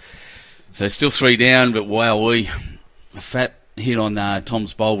across. So it's still 3 down, but wowee. A fat hit on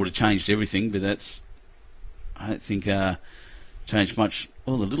Tom's bowl would have changed everything, but I don't think, changed much.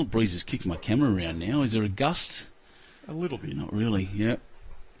 Oh, the little breeze is kicking my camera around now. Is there a gust? A little bit. Not really, yep.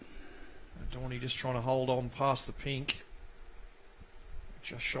 Dawny just trying to hold on past the pink.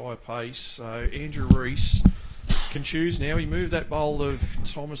 Just shy of pace. So Andrew Rees can choose now. He moved that bowl of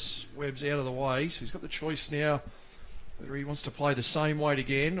Thomas Webb's out of the way, so he's got the choice now whether he wants to play the same weight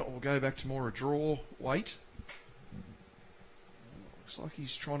again or go back to more a draw weight. Looks like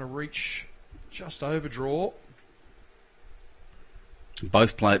he's trying to reach just over draw.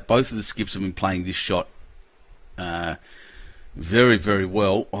 Both of the skips have been playing this shot very, very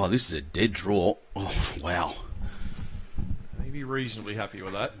well. Oh, this is a dead draw. Oh, wow. He'd be reasonably happy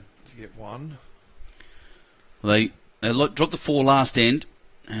with that to get one. They dropped the 4 last end,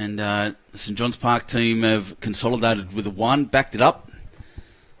 and the St John's Park team have consolidated with a 1, backed it up.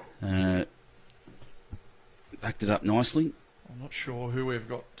 Backed it up nicely. I'm not sure who we've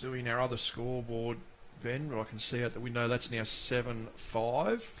got doing our other scoreboard, Ben, but I can see out the window that's now 7-5.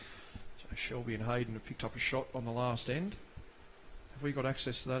 So Shelby and Hayden have picked up a shot on the last end. Have we got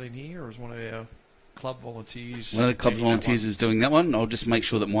access to that in here, or is one of our club volunteers? One of the club volunteers is doing that one. I'll just make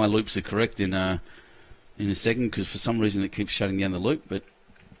sure that my loops are correct in a second, because for some reason it keeps shutting down the loop. But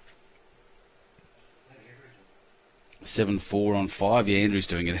 7-4 on 5. Yeah, Andrew's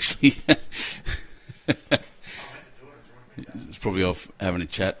doing it actually. It's probably off having a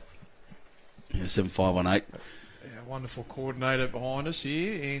chat. Yeah, 7-5 on 8. Our wonderful coordinator behind us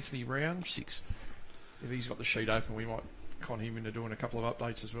here, Anthony Brown. 6. If he's got the sheet open, we might con him into doing a couple of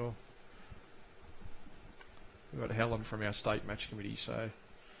updates as well. We've got Helen from our state match committee, so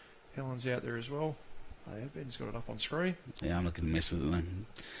Helen's out there as well. Oh, yeah, Ben's got it up on screen. Yeah, I'm not going to mess with it, though.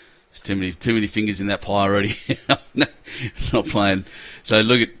 There's too many fingers in that pie already. Not playing. So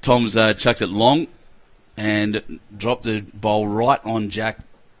look at Tom's chucks it long and dropped the bowl right on Jack,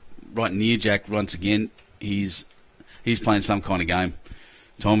 right near Jack once again. He's playing some kind of game.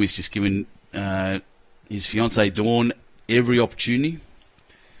 Tom is just giving his fiancée Dawn every opportunity.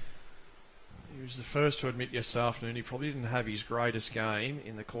 He was the first to admit yesterday afternoon he probably didn't have his greatest game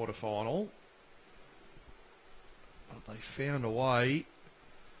in the quarterfinal. But they found a way.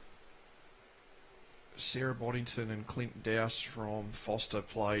 Sarah Boddington and Clint Dowse from Foster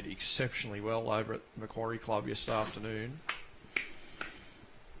played exceptionally well over at Macquarie Club yesterday afternoon.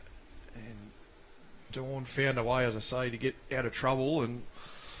 And Dawn found a way, as I say, to get out of trouble and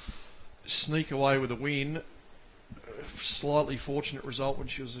sneak away with a win. A slightly fortunate result when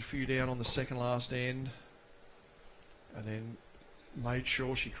she was a few down on the second last end. And then made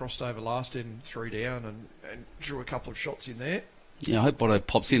sure she crossed over last end 3 down and drew a couple of shots in there. Yeah, I hope Bodo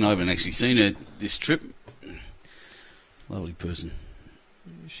pops in. I haven't actually seen her this trip. Lovely person.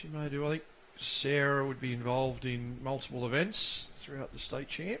 Yeah, she may do. I think Sarah would be involved in multiple events throughout the state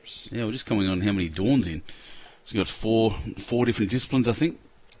champs. Yeah, we're just coming on how many Dawns in. She's got four different disciplines, I think.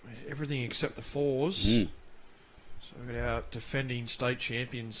 Everything except the 4s. Mm. So we've got our defending state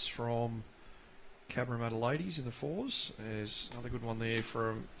champions from Cabramatta Ladies in the 4s. There's another good one there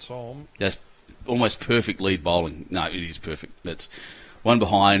from Tom. That's almost perfect lead bowling. No, it is perfect. That's one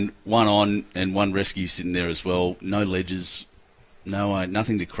behind, one on, and one rescue sitting there as well. No ledges, no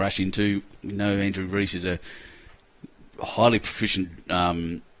nothing to crash into. We know Andrew Rees is a highly proficient,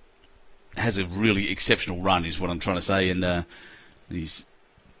 has a really exceptional run, is what I'm trying to say, and he's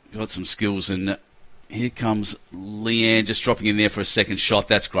got some skills. And here comes Leanne just dropping in there for a second shot.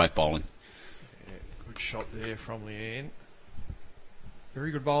 That's great bowling. Yeah, good shot there from Leanne.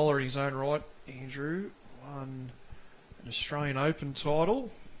 Very good bowler in his own right, Andrew. Won an Australian Open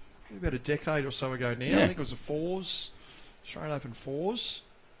title about a decade or so ago now. Yeah. I think it was the fours, Australian Open fours.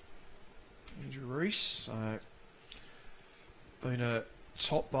 Andrew Rees, been a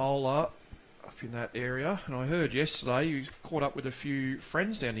top bowler up in that area, and I heard yesterday he caught up with a few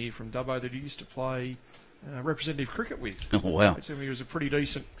friends down here from Dubbo that he used to play representative cricket with. Oh, wow. They told me he was a pretty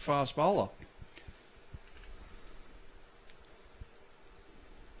decent fast bowler.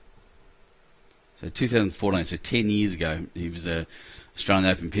 So 2014, so 10 years ago, he was a Australian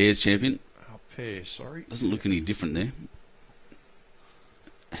Open Pairs champion. Oh, pair, sorry. Doesn't look any different there.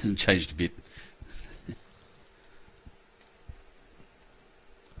 Hasn't changed a bit.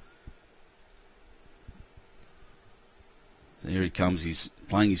 So here he comes. He's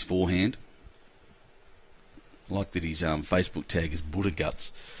playing his forehand. I like that his Facebook tag is Buddha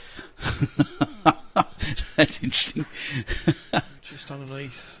Guts. That's interesting. Just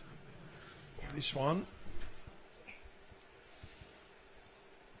underneath this one.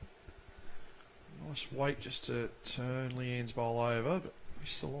 Nice weight just to turn Leanne's bowl over, but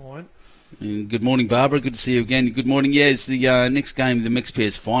missed the line. And good morning, Barbara. Good to see you again. Good morning. Yeah, it's the next game of the Mixed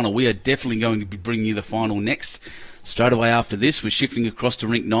Pairs final. We are definitely going to be bringing you the final next. Straight away after this, we're shifting across to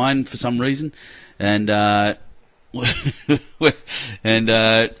Rink 9 for some reason. And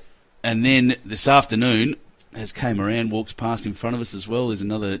and then this afternoon, as Kay Moran walks past in front of us as well, there's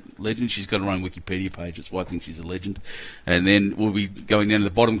another legend. She's got her own Wikipedia page. That's why I think she's a legend. And then we'll be going down to the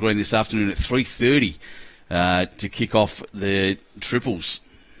bottom green this afternoon at 3:30 to kick off the triples.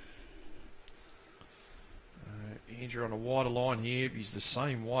 Andrew on a wider line here. If he's the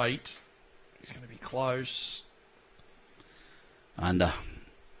same weight, he's going to be close. Under.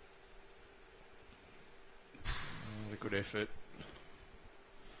 A good effort.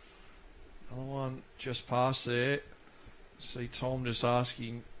 Another one just past there. See Tom just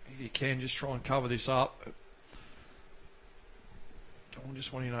asking if you can just try and cover this up. Tom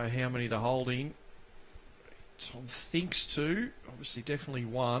just wanting to know how many they're holding. Tom thinks two. Obviously definitely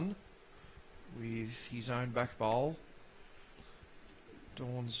one with his own back bowl.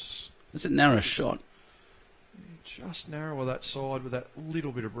 Dawn's It's a narrow shot. just narrower that side with that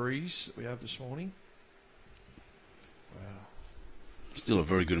little bit of breeze that we have this morning. Wow. Still a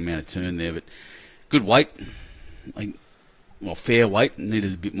very good amount of turn there, but good weight. Well, fair weight.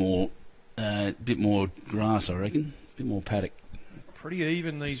 Needed a bit more grass, I reckon. A bit more paddock. Pretty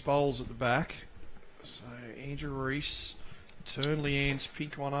even, these bowls at the back. So Andrew Rees, turn Leanne's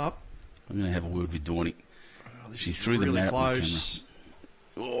pink one up. I'm going to have a word with Dawny. Oh, this She is threw the really mat at my close.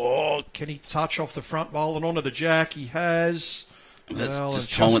 Oh, can he touch off the front bowl and onto the jack? He has. That's Well, just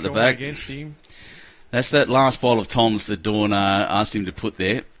and Tom at the gone back. against him. That's that last bowl of Tom's that Dawn asked him to put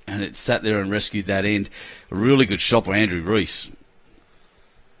there, and it sat there and rescued that end. A really good shot by Andrew Rees.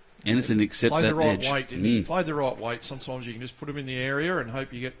 Anything except Played that the right edge. weight, didn't he? Played the right weight. Sometimes you can just put him in the area and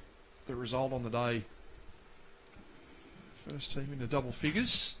hope you get the result on the day. First team into double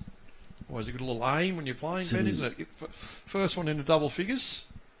figures. Always a good little aim when you're playing, Ben, isn't it? Get first one into double figures.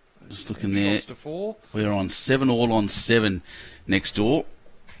 Just looking there. Shots to 4. We're on 7 all on 7 next door.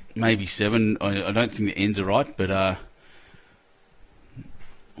 Maybe 7. I don't think the ends are right, but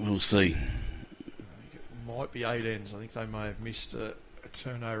we'll see. It might be 8 ends. I think they may have missed a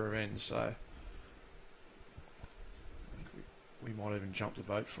turnover of ends, so I think we might even jump the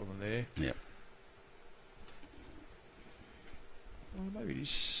boat for them there. Yep. Well, maybe it is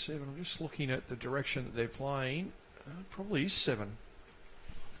 7. I'm just looking at the direction that they're playing. It probably is 7.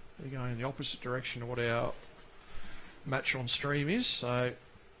 They're going in the opposite direction to what our match on stream is, so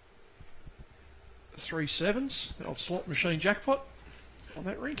 3 7s. The old slot machine jackpot on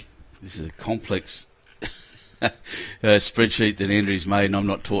that rink. This is a complex spreadsheet that Andrew's made, and I'm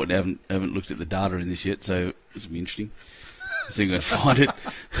not taught and haven't looked at the data in this yet, so this will be interesting. See if I can find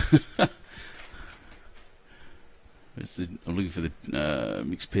it. I'm looking for the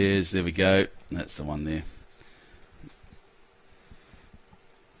mixed pairs. There we go. That's the one there.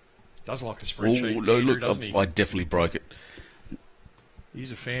 Does like a spreadsheet, Oh, no, Andrew, look, doesn't he? I definitely broke it.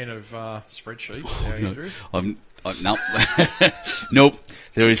 He's a fan of spreadsheets, Andrew. No. Nope.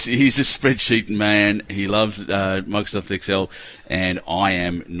 He's a spreadsheet man. He loves Microsoft Excel, and I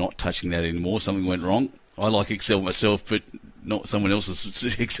am not touching that anymore. Something went wrong. I like Excel myself, but not someone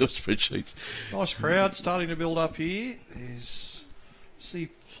else's Excel spreadsheets. Nice crowd starting to build up here. There's see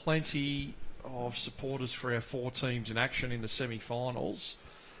plenty of supporters for our 4 teams in action in the semi-finals,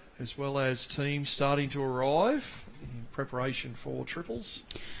 as well as teams starting to arrive in preparation for triples.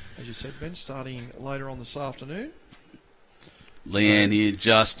 As you said, Ben, starting later on this afternoon. Leanne here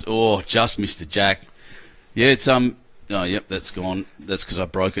just missed the jack. Yeah, it's Oh, yep, that's gone. That's because I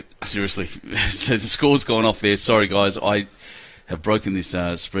broke it. Seriously. So the score's gone off there. Sorry, guys. I have broken this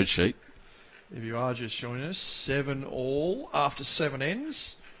spreadsheet. If you are just joining us, 7 all after 7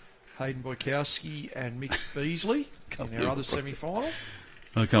 ends. Hayden Boykowski and Mick Beasley in our other semi-final.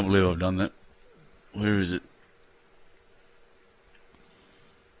 I can't believe I've done that. Where is it?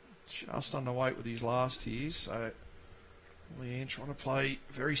 Just underweight with his last here, so Leanne trying to play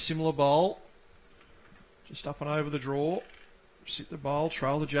very similar bowl. Just up and over the draw. Sit the bowl,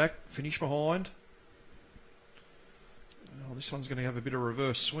 trail the jack, finish behind. Oh, this one's going to have a bit of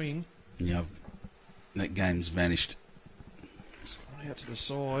reverse swing. Yeah, that game's vanished. It's gone out to the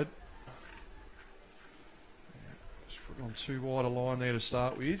side. Just put on too wide a line there to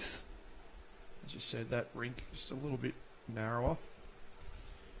start with. As you said, that rink is a little bit narrower.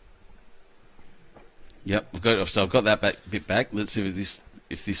 Yep, I've got that bit back. Let's see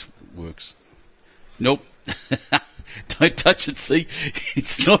if this works. Nope. Don't touch it, see?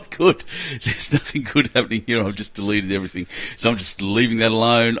 It's not good. There's nothing good happening here. I've just deleted everything. So I'm just leaving that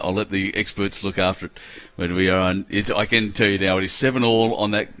alone. I'll let the experts look after it when we are on. I can tell you now, it is 7 all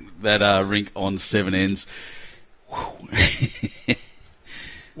on that rink on 7 ends.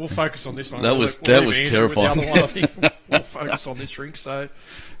 We'll focus on this one. That was terrifying. The other one, I think. We'll focus on this rink. So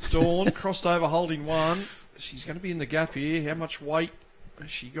Dawn crossed over holding 1. She's going to be in the gap here. How much weight has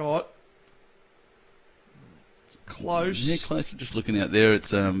she got? Close. Yeah, close. Just looking out there,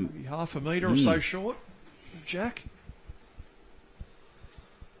 it's maybe half a metre or so short of Jack.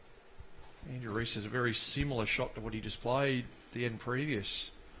 Andrew Rees has a very similar shot to what he just played the end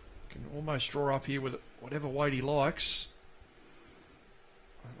previous. Can almost draw up here with whatever weight he likes.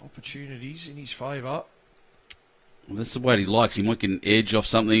 And opportunities in his favour. Well, that's the weight he likes. He might get an edge off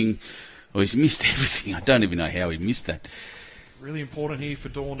something. Well, he's missed everything. I don't even know how he missed that. Really important here for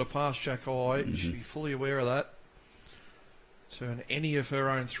Dawn to pass Jack High. You should be fully aware of that. Turn any of her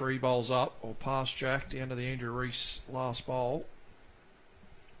own 3 bowls up or pass Jack down to the Andrew Rees last bowl.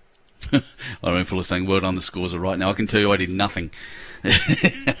 I'm full of saying word on the scores are right now. I can tell you I did nothing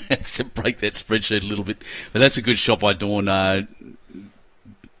except break that spreadsheet a little bit. But that's a good shot by Dawn.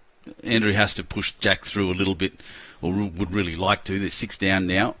 Andrew has to push Jack through a little bit, or would really like to. There's 6 down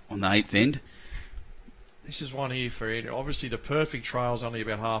now on the 8th end. This is one here for Andrew. Obviously, the perfect trail's only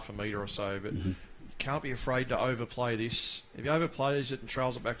about half a metre or so, but you can't be afraid to overplay this. If he overplays it and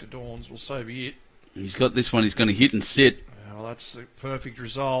trails it back to Dawn's, well, so be it. He's got this one. He's going to hit and sit. Well, that's the perfect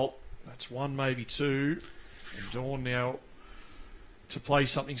result. That's 1, maybe 2. And Dawn now to play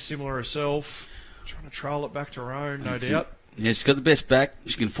something similar herself. Trying to trail it back to her own, no doubt. Yeah, she's got the best back.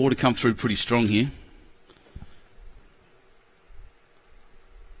 She can afford to come through pretty strong here.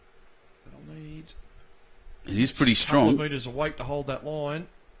 They'll need... It is pretty strong. A couple of metres of weight to hold that line.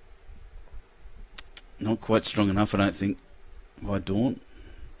 Not quite strong enough, I don't think, by Dawn.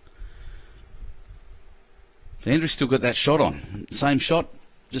 So Andrew's still got that shot on. Same shot,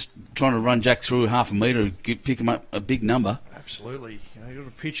 just trying to run Jack through half a metre, pick him up a big number. Absolutely. You've got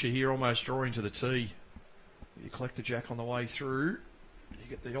a picture here almost drawing to the tee. You collect the Jack on the way through, you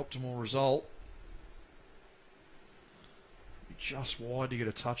get the optimal result. Just wide to get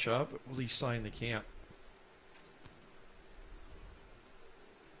a touch up, but will he stay in the count?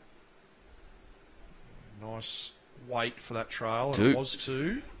 Nice weight for that trail, and it was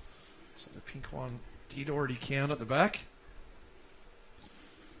 2. So the pink one did already count at the back.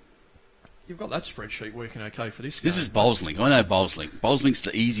 You've got that spreadsheet working okay for this game. This is Bowlslink. I know Bowlslink. Bowlslink's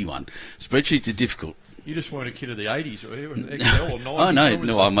the easy one. Spreadsheets are difficult. You just weren't a kid of the 80s, were you? Excel or 90s?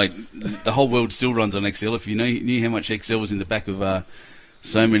 Oh, no, mate. The whole world still runs on Excel. If you knew how much Excel was in the back of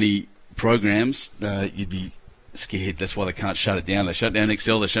so many programs, you'd be scared. That's why they can't shut it down. They shut down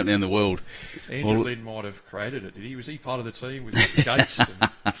Excel, they shut down the world. Andrew Lynn might have created it, did he? Was he part of the team with Gates and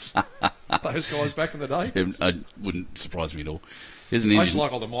those guys back in the day? It wouldn't surprise me at all. There's an I engine. just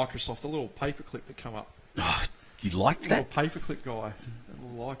like all the Microsoft, the little paperclip that come up. Oh, you like that? The little paperclip guy. The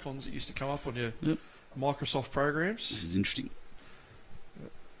little icons that used to come up on your Microsoft programs. This is interesting.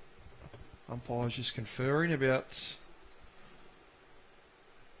 Umpires just conferring about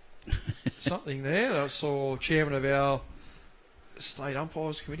something there. I saw chairman of our state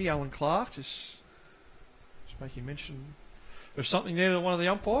umpires committee, Alan Clark, just making mention of something there to one of the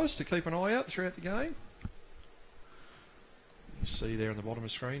umpires to keep an eye out throughout the game. You see there on the bottom of the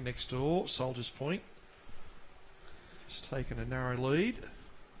screen, next door, Soldiers Point. Just taking a narrow lead.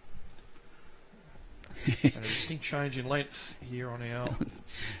 And a distinct change in length here on our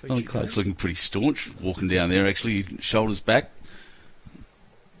Alan Clark's looking pretty staunch, walking down there, actually, shoulders back.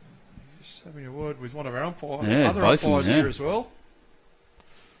 Just having a word with one of our umpires, Yeah, other both umpires of them, here as well.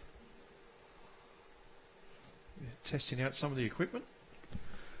 testing out some of the equipment.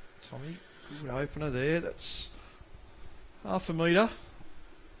 Tommy, good opener there. That's half a metre.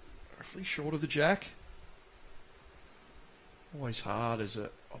 Roughly short of the jack. Always hard as an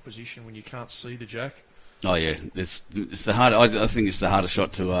opposition when you can't see the jack. Oh yeah, it's the hard. I think it's the hardest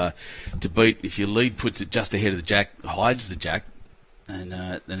shot to beat. If your lead puts it just ahead of the jack, hides the jack, and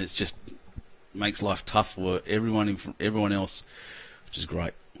then it's just makes life tough for everyone else, which is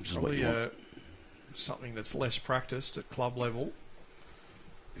great. Which is Probably what you want. something that's less practiced at club level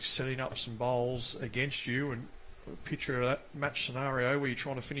is setting up some bowls against you and picture that match scenario where you're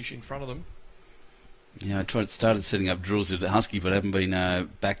trying to finish in front of them. Yeah, started setting up drills at Husky, but haven't been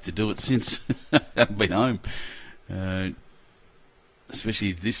back to do it since. Haven't been home.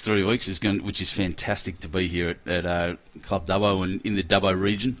 Especially this 3 weeks which is fantastic to be here at Club Dubbo and in the Dubbo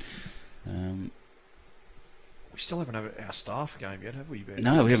region. We still haven't had our staff game yet, have we, Ben?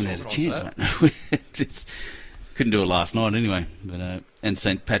 No, we haven't had a chance, mate. We just couldn't do it last night anyway. But and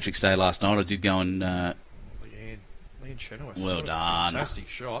St Patrick's Day last night, I did go and. Leanne Chenoweth. Well What a done. Fantastic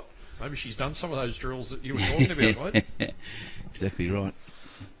shot. Maybe she's done some of those drills that you were talking about, mate. Exactly right.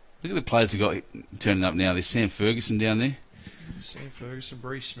 Look at the players we've got turning up now. There's Sam Ferguson down there. Sam Ferguson,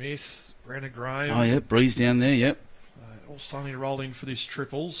 Bree Smith, Brenna Graham. Oh, yeah, Breeze down there, yep. All starting to roll in for this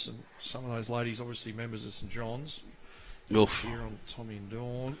triples. And some of those ladies, obviously members of St John's. Oof. Here on Tommy and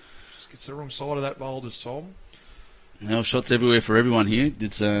Dawn. Just gets the wrong side of that bowl this Tom. Well, shots everywhere for everyone here.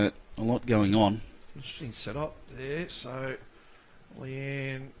 It's a lot going on. Interesting setup there. So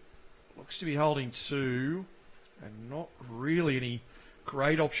Leanne looks to be holding 2 and not really any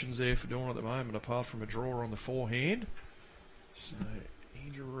great options there for Dawn at the moment apart from a draw on the forehand. So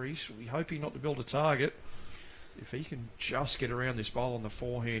Andrew Rees will be hoping not to build a target if he can just get around this bowl on the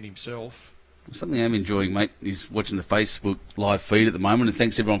forehand himself. Something I'm enjoying, mate, is watching the Facebook live feed at the moment, and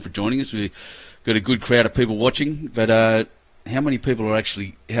thanks everyone for joining us. We've got a good crowd of people watching, but how many people are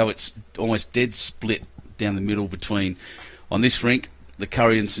actually, how it's almost dead split down the middle between, on this rink, the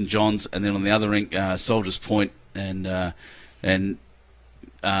Kurri and St John's, and then on the other rink, Soldiers Point and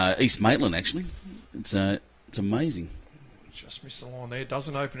East Maitland, actually. It's amazing. Just missed the line there.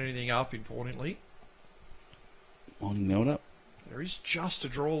 Doesn't open anything up, importantly. Morning melt up. There is just a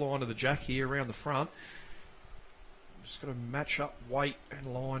draw line to the jack here around the front. Just got to match up weight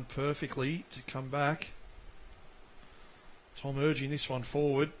and line perfectly to come back. Tom urging this one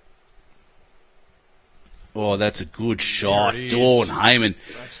forward. Oh, that's a good shot. it is. Dawn Hayman.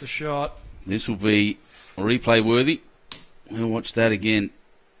 That's the shot. This will be replay worthy. We'll watch that again.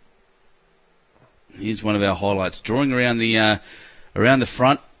 Here's one of our highlights. Drawing around the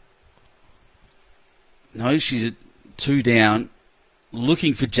front. No, she's at 2 down.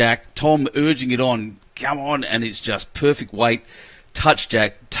 Looking for Jack. Tom urging it on. Come on. And it's just perfect weight. Touch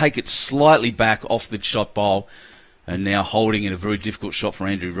Jack. Take it slightly back off the shot bowl. And now holding in a very difficult shot for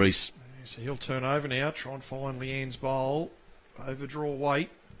Andrew Rees. So he'll turn over now. Try and find Leanne's bowl. Overdraw weight.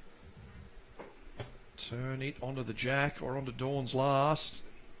 Turn it onto the jack or onto Dawn's last.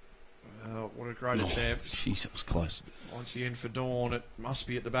 What a great attempt. Jeez, that was close. Once again for Dawn, it must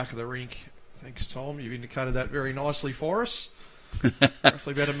be at the back of the rink. Thanks, Tom. You've indicated that very nicely for us.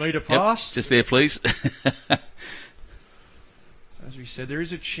 Roughly about a metre past. Just there, please. As we said, there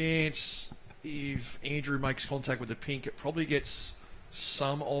is a chance if Andrew makes contact with the pink, it probably gets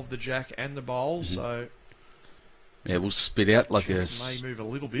some of the jack and the bowl. So Yeah, we'll spit out like a may move a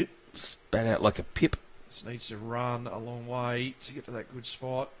little bit. spat out like a pip. Just needs to run a long way to get to that good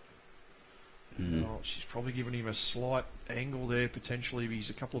spot. Oh, she's probably given him a slight angle there, potentially.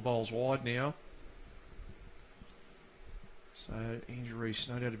 He's a couple of bowls wide now. So Andrew Rees,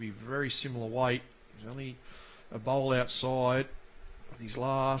 no doubt to be very similar weight. There's only a bowl outside of his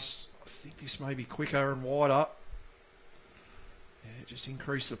last. I think this may be quicker and wider. Yeah, just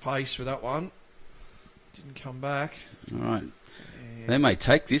increase the pace with that one. Didn't come back. All right. And They may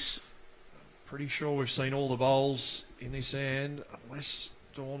take this. pretty sure we've seen all the bowls in this end, unless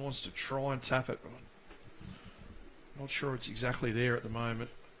Dawn wants to try and tap it. Not sure it's exactly there at the moment.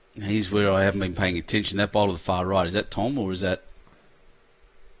 Here's where I haven't been paying attention. That bowl to the far right, is that Tom or is that...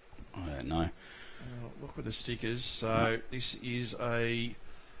 I don't know. Look with the stickers. So this is a...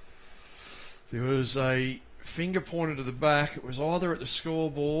 There was a finger pointed to the back. It was either at the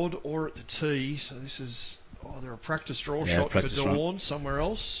scoreboard or at the tee. So this is either a practice draw shot for practice Dawn somewhere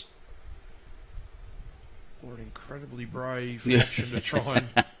else, or an incredibly brave Yeah. option to try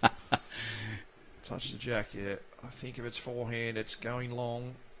and touch the jack. Yeah, I think if it's forehand, it's going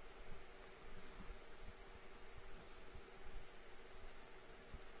long.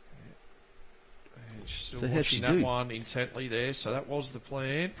 And still So how'd she watching that do? one intently there. So that was the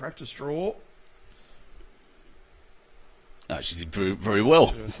plan. Practice draw. Oh, she did very, very well.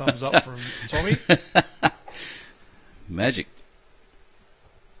 A thumbs up from Tommy. Magic.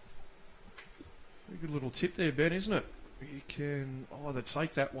 A good little tip there, Ben, isn't it? You can either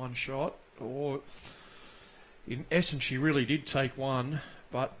take that one shot, or in essence, she really did take one,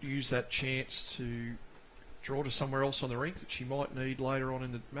 but use that chance to draw to somewhere else on the rink that she might need later on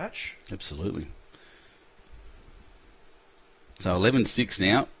in the match. Absolutely. So 11-6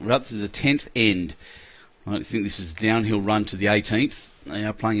 now. We're up to the 10th end. I think this is a downhill run to the 18th. They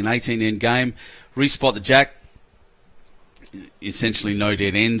are playing an 18-end game. Respot the jack. Essentially no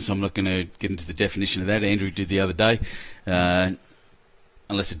dead ends. I'm not going to get into the definition of that. Andrew did the other day.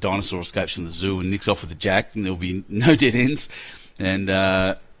 Unless a dinosaur escapes from the zoo and nicks off with the jack, and there'll be no dead ends. And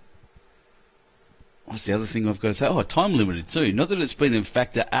what's the other thing I've got to say? Oh, time limited too. Not that it's been a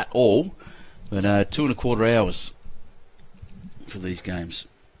factor at all, but 2.25 hours for these games.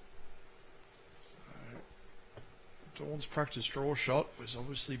 Dawn's practice draw shot was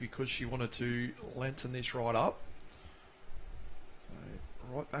obviously because she wanted to lengthen this right up. So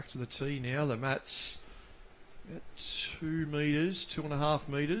right back to the tee now. The mat's about 2 metres, 2.5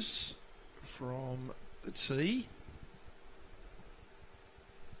 metres from the tee.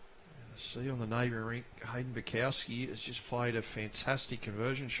 And I see on the neighbouring rink, Hayden Bukowski has just played a fantastic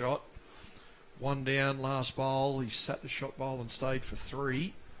conversion shot. 1 down last bowl. He sat the shot bowl and stayed for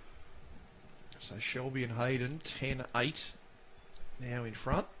 3. So Shelby and Hayden, 10-8, now in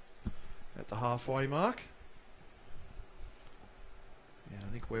front at the halfway mark. And I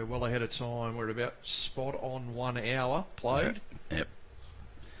think we're well ahead of time. We're at about spot on 1 hour played. Yep.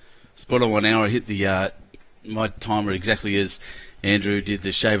 Spot on 1 hour. I hit the my timer exactly as Andrew did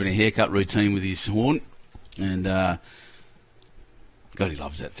the shaving and haircut routine with his horn. And God, he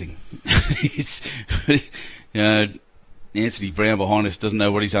loves that thing. It's, Anthony Brown behind us doesn't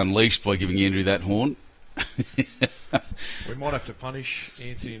know what he's unleashed by giving Andrew that horn. We might have to punish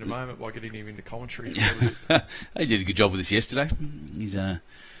Anthony in a moment by getting him into commentary. He did a good job with us yesterday. He's a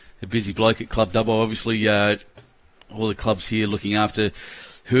busy bloke at Club Dubbo. Obviously, all the clubs here looking after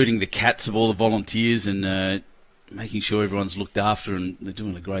herding the cats of all the volunteers and making sure everyone's looked after, and they're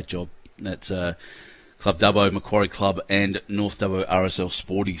doing a great job. That's Club Dubbo, Macquarie Club and North Dubbo RSL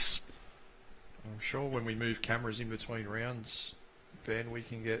Sporties. I'm sure when we move cameras in between rounds, Ben, we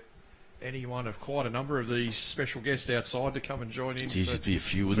can get any one of quite a number of these special guests outside to come and join in. Jeez, it'd be a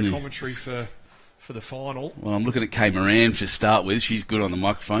few, for wouldn't it? Commentary for the final. Well, I'm looking at Kay Moran to start with. She's good on the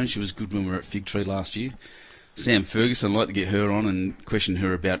microphone. She was good when we were at Fig Tree last year. Sam Ferguson, I'd like to get her on and question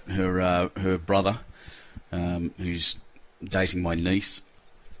her about her brother, who's dating my niece.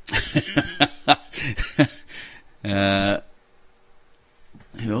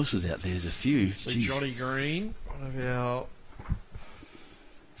 Who else is out there? There's a few. So Jeez. Johnny Green, one of our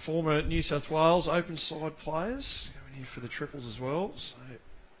former New South Wales open side players, going here for the triples as well. So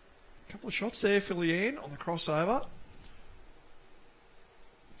a couple of shots there for Leanne on the crossover.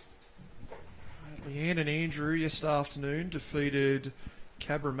 Leanne and Andrew yesterday afternoon defeated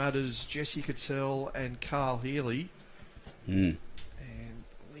Cabramatta's Jesse Cattell and Carl Healy. And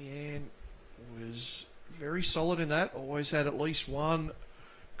Leanne was very solid in that. Always had at least one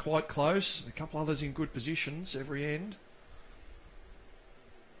quite close, and a couple others in good positions every end.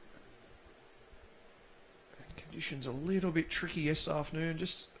 And conditions a little bit tricky yesterday afternoon.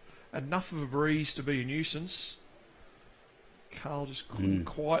 Just enough of a breeze to be a nuisance. Carl just couldn't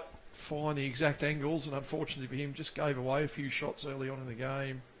quite find the exact angles, and unfortunately for him, just gave away a few shots early on in the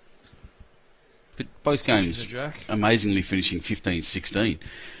game. But both games amazingly finishing 15-16.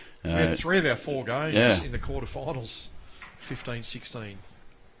 We had 3 of our 4 games Yeah. in the quarterfinals, 15-16.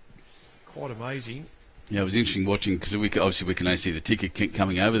 Quite amazing. Yeah, it was interesting watching because we can only see the ticket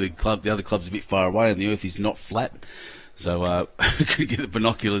coming over. The other club's a bit far away, and the earth is not flat, so I couldn't get the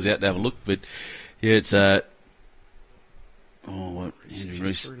binoculars out to have a look. But yeah, it's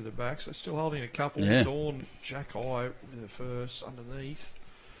Rees through to the back, so still holding a couple. Yeah. Dawn, Jack Eye with the first underneath.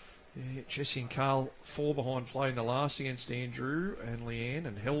 Yeah, Jesse and Carl 4 behind playing the last against Andrew and Leanne,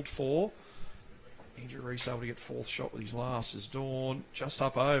 and held 4. Andrew Rees able to get 4th shot with his last as Dawn just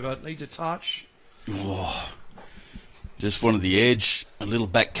up over, needs a touch. Oh, just wanted the edge. A little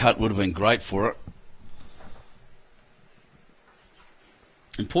back cut would have been great for it.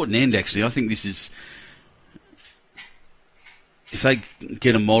 Important end, actually. I think this is... If they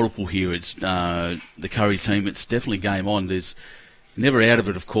get a multiple here, it's the Kurri team. It's definitely game on. There's never out of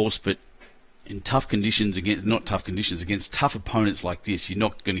it, of course, but in tough conditions against tough opponents like this, you're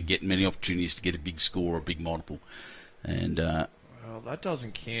not going to get many opportunities to get a big score or a big multiple. And well, that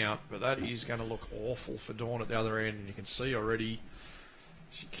doesn't count, but that is going to look awful for Dawn at the other end, and you can see already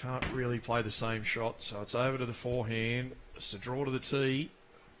she can't really play the same shot. So it's over to the forehand. Just a draw to the tee.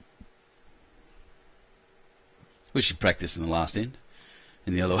 We should practice in the last end,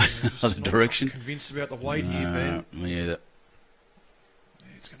 in the other way, Just other not direction. Convinced about the weight here, Ben. Yeah.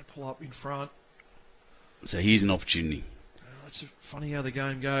 It's going to pull up in front. So here's an opportunity. It's funny how the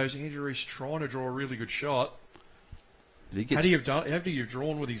game goes. Andrew Rees trying to draw a really good shot. He Had he have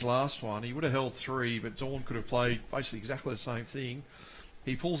drawn with his last one, he would have held 3, but Dawn could have played basically exactly the same thing.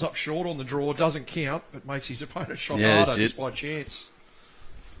 He pulls up short on the draw, doesn't count, but makes his opponent shot harder just by chance.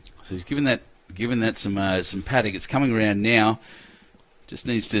 So he's given that some paddock. It's coming around now. Just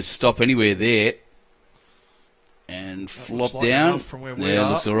needs to stop anywhere there and flop like down. From where we Yeah,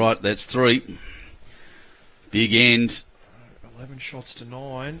 are. looks all right. That's 3. Big end. 11 shots to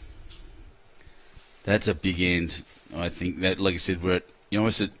 9. That's a big end. I think that, like I said, we're at,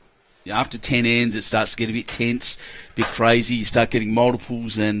 almost at, after 10 ends, it starts to get a bit tense, a bit crazy. You start getting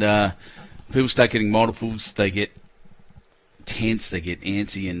multiples, and people start getting multiples. They get tense, they get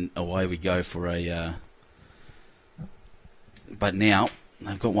antsy, and away we go for a. But now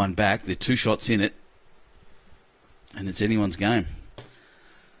they've got one back. They're 2 shots in it, and it's anyone's game.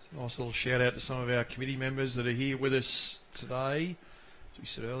 Nice little shout out to some of our committee members that are here with us today. As we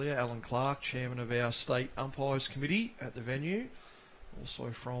said earlier, Alan Clark, chairman of our State Umpires Committee at the venue.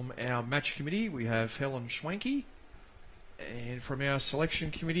 Also from our match committee, we have Helen Schwanke. And from our selection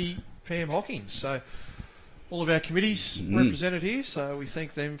committee, Pam Hawkins. So all of our committees represented here. So we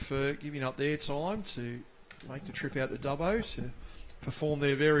thank them for giving up their time to make the trip out to Dubbo to perform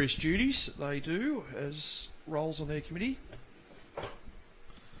their various duties that they do as roles on their committee.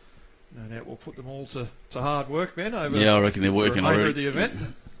 No doubt we'll put them all to hard work, Ben, over I reckon they're working the remainder already. of the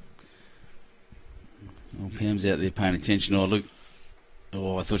event. Well, Pam's out there paying attention.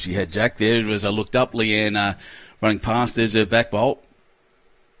 I thought she had Jack there. As I looked up, Leanne running past. There's her back bolt.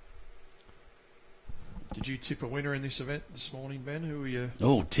 Did you tip a winner in this event this morning, Ben? Who were you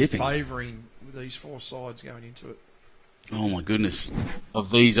Tipping. favouring with these 4 sides going into it? Oh my goodness! Of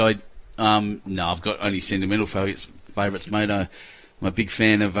these, I've got only sentimental favourites, mate. I'm a big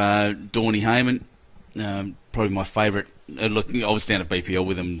fan of Dawny Hayman. Probably my favourite. I was down at BPL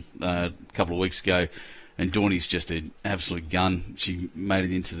with him a couple of weeks ago, and Dawny's just an absolute gun. She made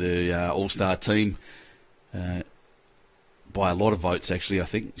it into the All-Star team by a lot of votes, actually. I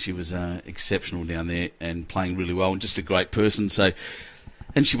think she was exceptional down there and playing really well, and just a great person. So,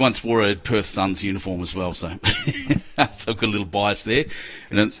 and she once wore a Perth Suns uniform as well. So, so I've got a little bias there.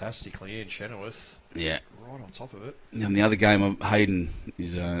 Fantastic, Leanne Chenoweth. Yeah. Right on top of it. And the other game, Hayden,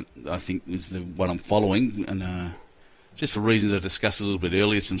 is I think is the one I'm following, and just for reasons I discussed a little bit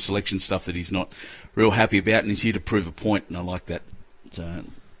earlier, some selection stuff that he's not real happy about, and he's here to prove a point, and I like that. So,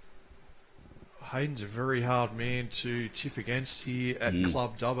 Hayden's a very hard man to tip against here at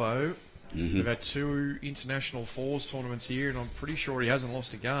Club Dubbo. Mm-hmm. We've had 2 international fours tournaments here, and I'm pretty sure he hasn't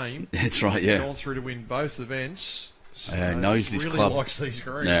lost a game. That's right, yeah. He's gone through to win both events. So knows he this really club. likes these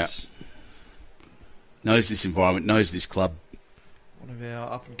greens. Yeah. Knows this environment, knows this club. One of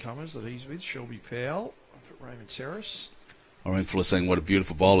our up-and-comers that he's with, Shelby Powell, up at Raymond Terrace. Irene Fuller saying, what a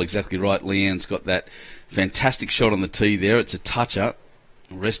beautiful bowl. Exactly right. Leanne's got that fantastic shot on the tee there. It's a toucher,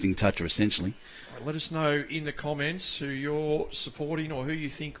 a resting toucher, essentially. Right, let us know in the comments who you're supporting or who you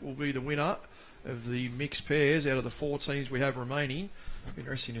think will be the winner of the mixed pairs out of the 4 teams we have remaining.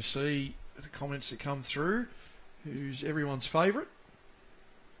 Interesting to see the comments that come through. Who's everyone's favourite?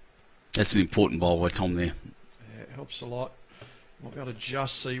 That's an important bowl by Tom there. Yeah, it helps a lot. Might be able to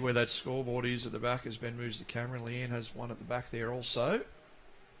just see where that scoreboard is at the back as Ben moves the camera. Leanne has one at the back there also.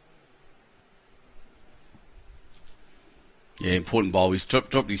 Yeah, important bowl. He's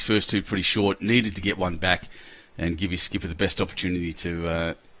dropped his first 2 pretty short. Needed to get one back and give his skipper the best opportunity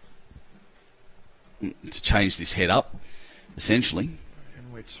to change this head up, essentially.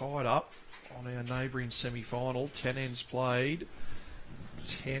 And we're tied up on our neighbouring semi-final. 10 ends played,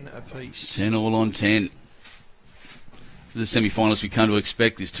 10 apiece. 10 all on 10. The semi-finals we come to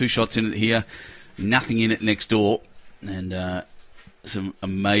expect. There's 2 shots in it here, nothing in it next door, and some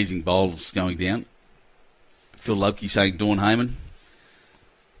amazing bowls going down. Phil Lubke saying Dawn Hayman.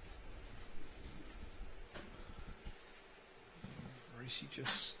 Rees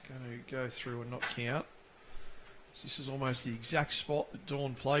just going to go through and not count. This is almost the exact spot that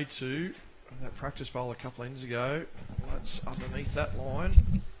Dawn played to on that practice bowl a couple ends ago. That's underneath that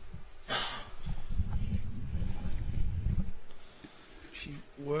line. She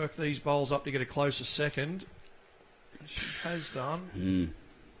worked these bowls up to get a closer second. She has done.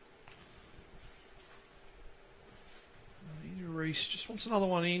 Rees just wants another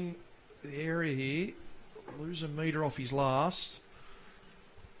one in the area here. Lose a metre off his last.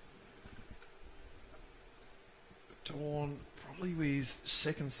 Dawn probably with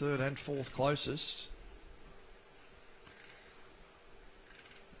second, third and fourth closest.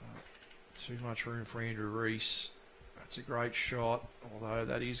 Too much room for Andrew Rees. That's a great shot, although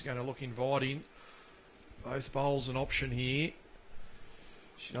that is going to look inviting. Both bowls an option here.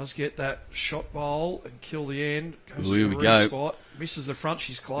 She does get that shot bowl and kill the end. Goes Here to we the go. Rees spot. Misses the front.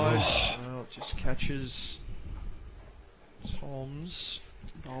 She's close. Well, just catches Tom's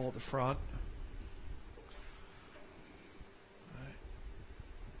bowl at the front.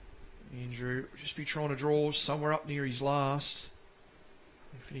 Andrew will just be trying to draw somewhere up near his last.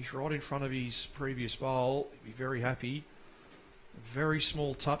 Finish right in front of his previous bowl. He'll be very happy. A very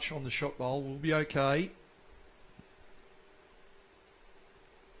small touch on the shot bowl will be okay.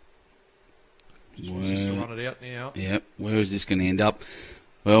 Just wants us to run it out now. Yep. Where is this going to end up?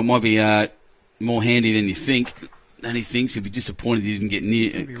 Well, it might be more handy than you think. Than he thinks. He'll be disappointed he didn't get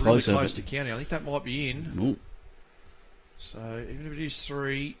It's going near to be closer. really close to counting. I think that might be in. Ooh. So even if it is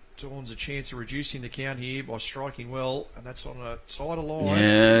 3, Dawn's a chance of reducing the count here by striking well, and that's on a tighter line.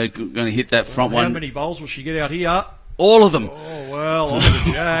 Yeah, going to hit that front How one. many bowls will she get out here? All of them. Oh, well, on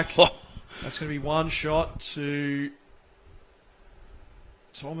the jack. That's going to be one shot to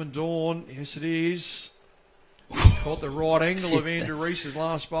Tom and Dawn. Yes, it is. Caught the right angle of Andrew Rees's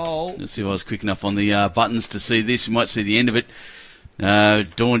last bowl. Let's see if I was quick enough on the buttons to see this. You might see the end of it.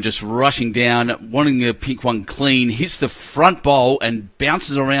 Dawn just rushing down, wanting the pink one clean, hits the front bowl and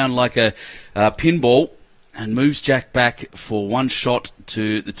bounces around like a pinball and moves Jack back for one shot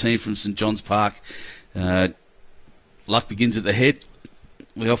to the team from St John's Park. Luck begins at the head,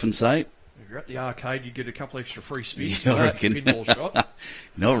 we often say. If you're at the arcade, you get a couple extra free spins Yeah, for I that reckon. pinball shot.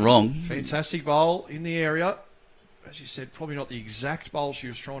 Not wrong. Fantastic bowl in the area. As you said, probably not the exact bowl she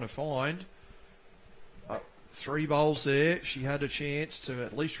was trying to find. 3 bowls there. She had a chance to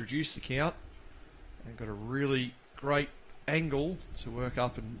at least reduce the count and got a really great angle to work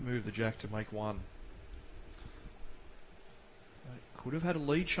up and move the jack to make 1. Could have had a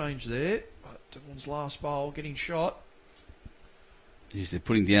lead change there, but Dawn's last bowl getting shot. Jeez, they're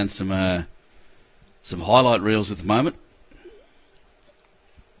putting down some highlight reels at the moment.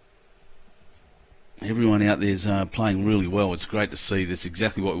 Everyone out there's playing really well. It's great to see. That's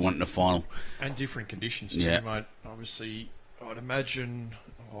exactly what we want in the final. And different conditions too, Yeah. mate. Obviously, I'd imagine,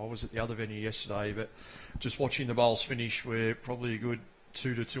 I was at the other venue yesterday, but just watching the bowls finish, we're probably a good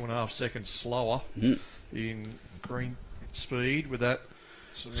 2 to 2.5 seconds slower in green speed with that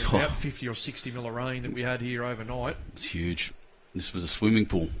sort of about 50 or 60 mil of rain that we had here overnight. It's huge. This was a swimming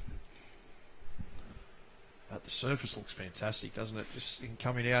pool. But the surface looks fantastic, doesn't it? Just in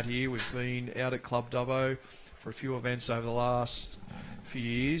coming out here, we've been out at Club Dubbo for a few events over the last few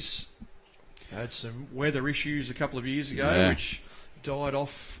years. Had some weather issues a couple of years ago, which died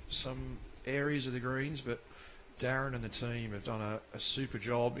off some areas of the greens, but Darren and the team have done a super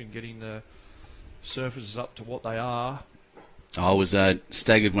job in getting the surfaces up to what they are. I was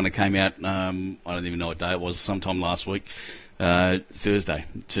staggered when it came out. I don't even know what day it was. Sometime last week, Thursday,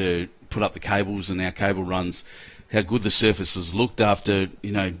 to put up the cables and our cable runs. How good the surfaces looked after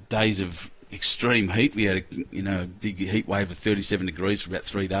days of extreme heat. We had a big heat wave of 37 degrees for about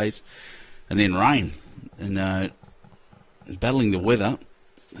 3 days, and then rain. And battling the weather,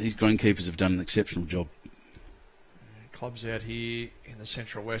 these greenkeepers have done an exceptional job. Clubs out here in the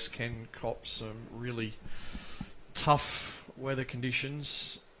Central West can cop some really tough weather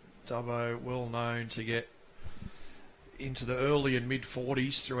conditions. Dubbo well known to get into the early and mid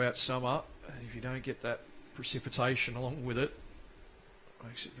 40s throughout summer, and if you don't get that precipitation along with it, it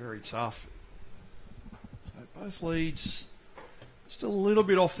makes it very tough. So both leads still a little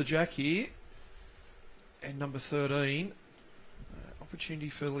bit off the jack here, and number 13, opportunity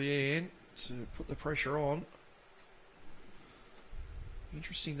for Leanne to put the pressure on.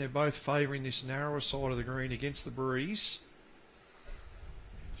 Interesting, they're both favouring this narrower side of the green against the breeze.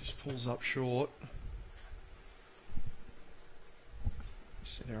 Just pulls up short.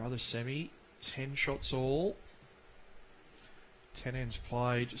 Set our other semi, 10 shots all. 10 ends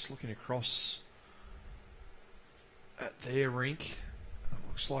played, just looking across at their rink. It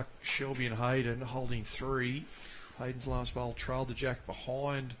looks like Shelby and Hayden holding 3. Hayden's last bowl trailed the jack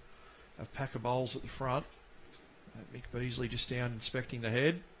behind a pack of bowls at the front. Mick Beasley just down inspecting the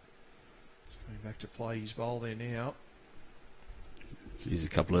head. He's coming back to play his bowl there now. There's a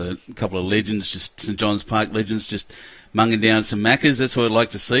couple of legends, just St John's Park legends, just munging down some macas. That's what I'd like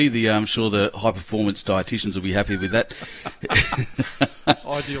to see. I'm sure the high performance dietitians will be happy with that.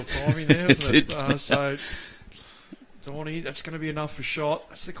 Ideal timing there, isn't That's it? So, Dawny, that's going to be enough for shot.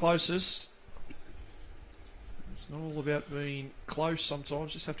 That's the closest. It's not all about being close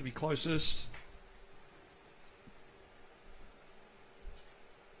sometimes, just have to be closest.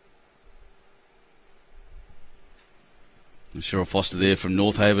 Cheryl Foster there from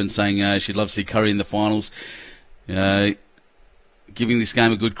North Haven saying she'd love to see Kurri in the finals. Giving this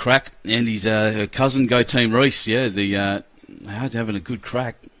game a good crack. And his her cousin, Go Team Rees, they're having a good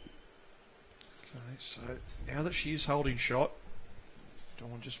crack. Okay, so now that she's holding shot,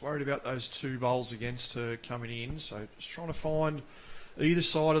 Dawn just worried about those 2 bowls against her coming in. So just trying to find either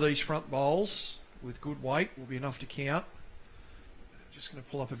side of these front bowls with good weight will be enough to count. Just going to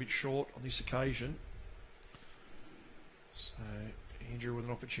pull up a bit short on this occasion. So Andrew with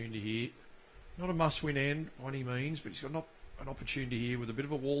an opportunity here. Not a must-win end by any means, but he's got an opportunity here with a bit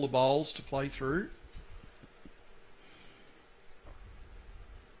of a wall of bowls to play through.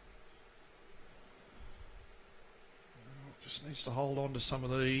 Just needs to hold on to some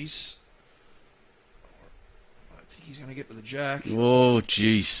of these. I don't think he's going to get to the jack. Oh,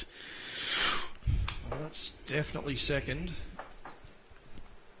 jeez. Well, that's definitely second.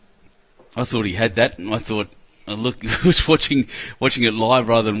 I thought he had that, and I thought, I was watching it live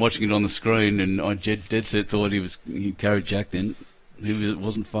rather than watching it on the screen, and I dead set thought he carried jack then. He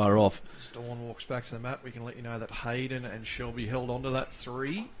wasn't far off. As Dawn walks back to the mat, we can let you know that Hayden and Shelby held on to that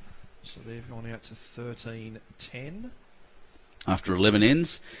 3. So they've gone out to 13-10. After 11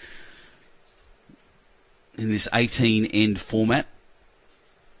 ends. In this 18-end format.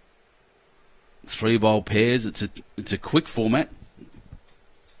 3-bowl pairs. It's a quick format.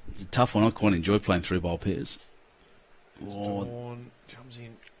 It's a tough one. I quite enjoy playing 3-bowl pairs. Dawn comes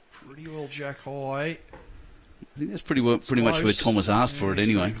in pretty well jack high. I think that's pretty much where Thomas asked for it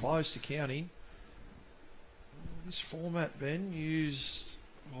anyway. Pretty close to counting. This format, Ben, used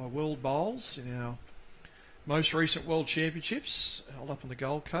by World Bowls in our most recent World Championships, held up on the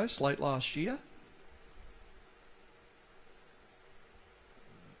Gold Coast late last year.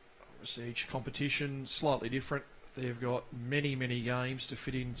 Obviously, each competition slightly different. They've got many games to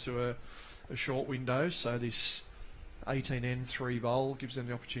fit into a short window, so this 18-end 3-bowl gives them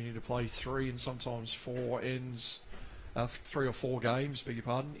the opportunity to play 3 and sometimes 4 ends, 3 or 4 games, beg your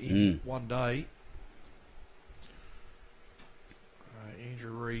pardon, in one day.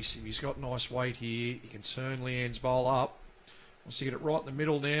 Andrew Rees, if he's got nice weight here, he can turn Leanne's bowl up. Wants to get it right in the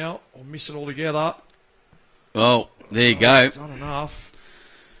middle now, or miss it altogether. Oh, there you go. He's done enough.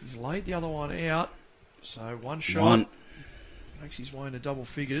 He's laid the other one out, so one shot. Makes his way into double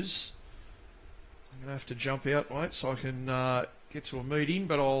figures. I'm going to have to jump out, mate, so I can get to a meeting,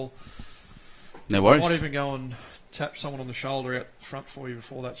 but No worries. I might even go and tap someone on the shoulder out front for you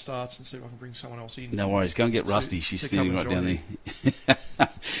before that starts and see if I can bring someone else in. No worries. Go and get Rusty. She's standing right down there.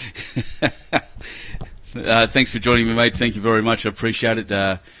 Thanks for joining me, mate. Thank you very much. I appreciate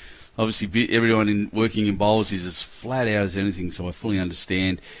it. Obviously, everyone working in bowls is as flat out as anything, so I fully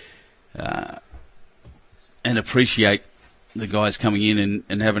understand and appreciate the guys coming in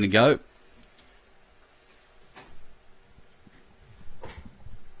and having a go.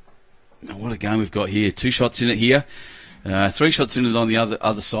 What a game we've got here. 2 shots in it here. 3 shots in it on the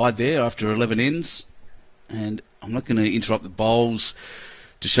other side there after 11 ends. And I'm not going to interrupt the bowls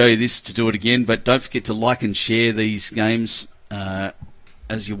to show you this, to do it again, but don't forget to like and share these games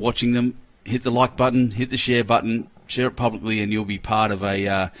as you're watching them. Hit the like button, hit the share button, share it publicly, and you'll be part of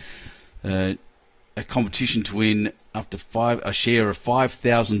a competition to win up to a share of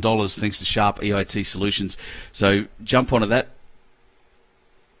 $5,000 thanks to Sharp EIT Solutions. So jump onto that.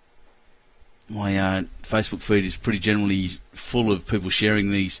 My Facebook feed is pretty generally full of people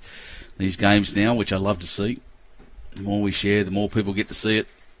sharing these games now, which I love to see. The more we share, the more people get to see it.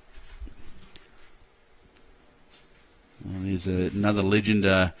 Well, there's another legend,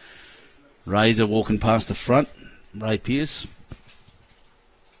 Razor, walking past the front. Ray Pearce.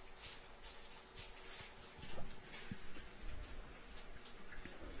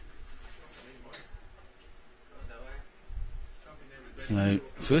 So,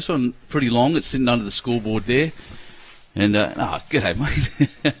 first one pretty long. It's sitting under the scoreboard there. And, g'day,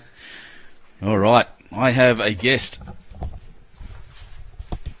 mate. All right. I have a guest.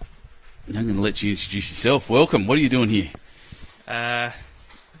 I'm going to let you introduce yourself. Welcome. What are you doing here?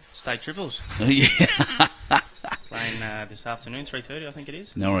 State triples. Yeah. Playing this afternoon, 3:30, I think it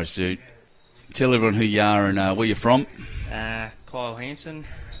is. No worries, dude. Tell everyone who you are and where you're from. Kyle Hansen.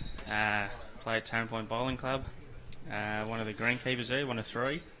 Play at Tarrant Point Bowling Club. One of the greenkeepers there, one of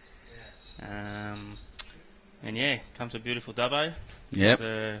 3. And yeah, comes a beautiful Dubbo. Yep.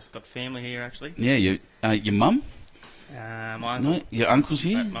 Got family here actually. Yeah, your mum? My uncle. No, your uncle's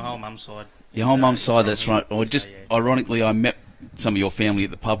here? My whole mum's side. Your whole mum's side, that's right. Or So, just yeah. ironically, I met some of your family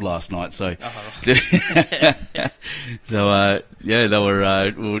at the pub last night. So, Oh, yeah, they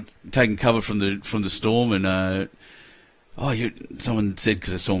were taking cover from the storm, and Oh, someone said,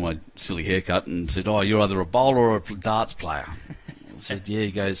 because I saw my silly haircut, and said, oh, you're either a bowler or a darts player. I said, yeah.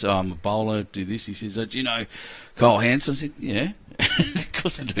 He goes, oh, I'm a bowler, do this. He says, oh, do you know Kyle Hanson? I said, yeah. Of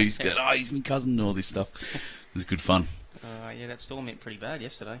course I do. He's going, oh, he's my cousin and all this stuff. It was good fun. Yeah, that storm went pretty bad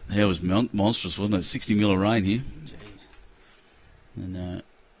yesterday. Yeah, it was monstrous, wasn't it? 60 mil of rain here. Jeez. And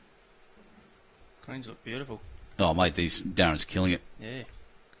Greens look beautiful. oh, mate, Darren's killing it. Yeah.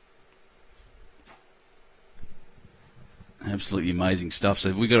 Absolutely amazing stuff.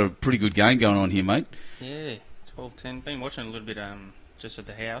 So we've got a pretty good game going on here, mate. Yeah, 12-10. Been watching a little bit just at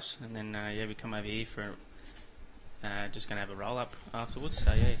the house, and then yeah, we come over here for just going to have a roll up afterwards.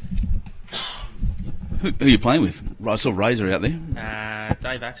 So yeah. Who are you playing with? I saw Razor out there.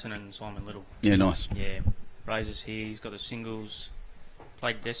 Dave Axon and Simon Little. Yeah, nice. Yeah, Razor's here. He's got the singles.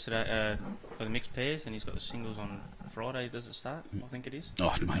 Played yesterday for the mixed pairs, and he's got the singles on Friday. Does it start? I think it is.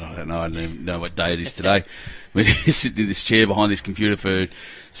 Oh, mate, I don't know. I don't even know what day it is today. We're sitting in this chair behind this computer for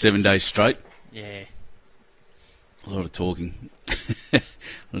 7 days straight. Yeah. A lot of talking. A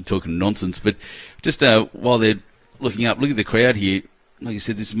lot of talking nonsense. But just while they're looking up, look at the crowd here. Like I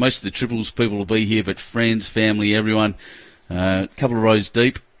said, this is most of the triples people will be here, but friends, family, everyone. A couple of rows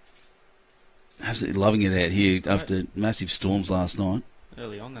deep. Absolutely loving it out here after massive storms last night.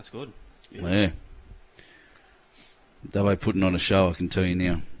 Early on, that's good. Yeah. They were putting on a show, I can tell you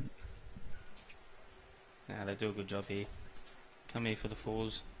now. Nah, they do a good job here. Come here for the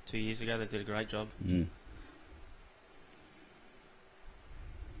fours 2 years ago. They did a great job. Mm.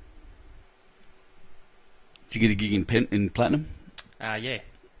 Did you get a gig in Platinum? Yeah. Yep.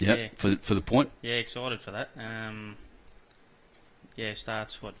 Yeah. For the point? Yeah, excited for that. Yeah,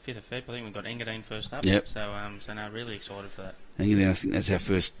 starts, 5th of Feb? I think we've got Engadine first up. Yep. So, no, really excited for that. And I think that's our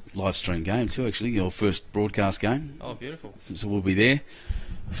first live stream game too, actually, your first broadcast game. Oh, beautiful. So we'll be there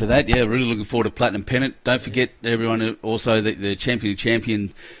for that. Yeah, really looking forward to Platinum Pennant. Don't forget, everyone, also the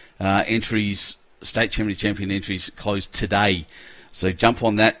champion entries, state champion entries closed today. So jump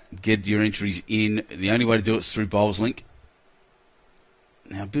on that, get your entries in. The only way to do it is through Bowls Link.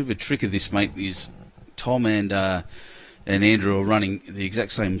 Now, a bit of a trick of this, mate, is Tom and Andrew are running the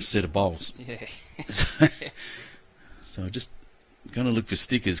exact same set of bowls. Yeah. So just going to look for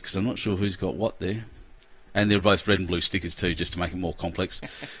stickers because I'm not sure who's got what there. And they're both red and blue stickers too, just to make it more complex.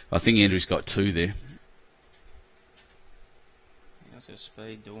 I think Andrew's got 2 there. That's a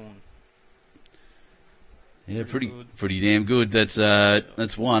speed dawn. Yeah, pretty damn good. That's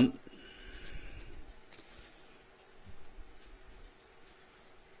one.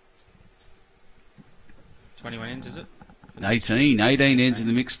 $21 ends, is it? 18 ends in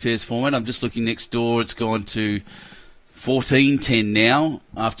the mixed pairs format. I'm just looking next door. It's gone to 14-10 now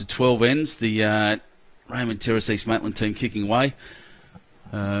after 12 ends. The Raymond Terrace East Maitland team kicking away.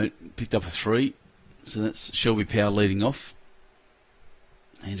 Picked up a 3. So that's Shelby Power leading off.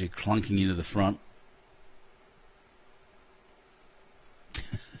 Andrew clunking into the front.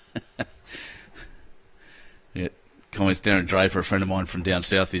 Yeah, comments Darren Draper, a friend of mine from down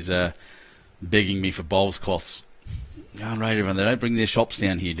south, is begging me for bowls cloths. Go on, right, everyone. They don't bring their shops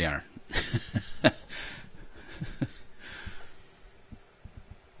down here, Darren.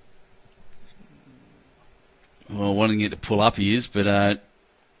 Well, wanting it to pull up he is, but I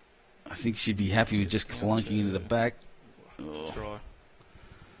think she'd be happy with just clunking into the back. Oh. Try.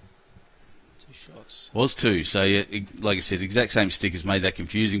 2 shots. Was 2, so yeah, like I said, exact same stickers made that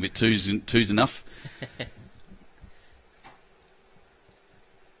confusing, but two's enough.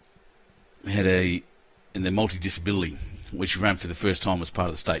 We had in the multi-disability, which ran for the first time as part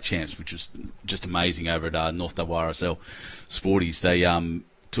of the state champs, which was just amazing over at North WRSL Sporties. They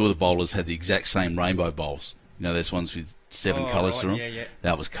 2 of the bowlers had the exact same rainbow bowls. You know, those ones with 7 colours through them? Yeah.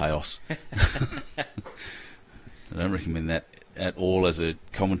 That was chaos. I don't recommend that at all as a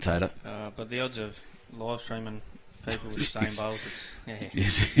commentator. But the odds of live streaming people with the same bowls,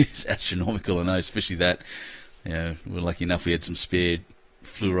 it's astronomical, I know, especially that. Yeah, we're lucky enough we had some spare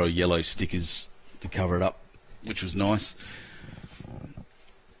fluoro yellow stickers to cover it up, which was nice.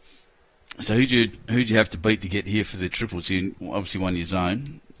 So who'd you have to beat to get here for the triples? You obviously won your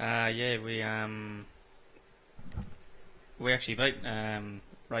zone. Yeah, we actually beat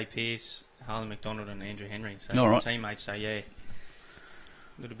Ray Pearce, Harlan McDonald and Andrew Henry. So all right. Teammates, so yeah.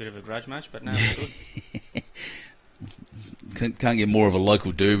 A little bit of a grudge match, but no, it's good. Can't get more of a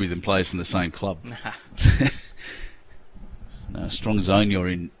local derby than players in the same club. Nah. No, strong zone you're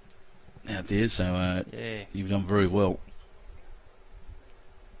in out there, so yeah. You've done very well.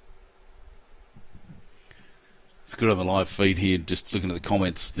 It's good on the live feed here, just looking at the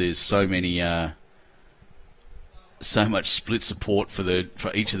comments. There's so many, so much split support for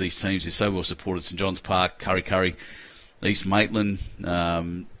each of these teams. They're so well supported. St John's Park, Kurri, East Maitland.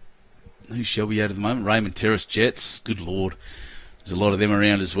 Who's Shelby out at the moment? Raymond Terrace Jets. Good Lord. There's a lot of them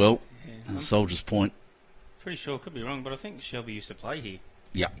around as well. Yeah, And Soldiers Point. pretty sure, could be wrong, but I think Shelby used to play here.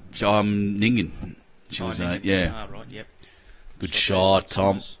 Yeah. So, Ningen. She was, Ningen. yeah. Ah, right, yep. Good Shot shot,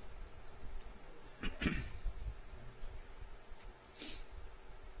 Tom. Thomas.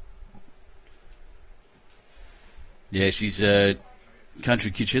 Yeah, she's a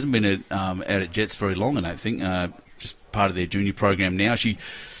country kid. She hasn't been out at Jets very long, I don't think. Just part of their junior program now. She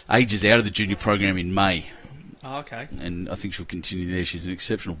ages out of the junior program in May, Oh, okay. and I think she'll continue there. She's an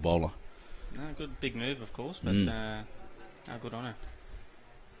exceptional bowler. No, good big move, of course, but good on her.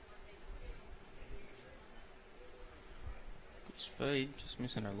 Good speed, just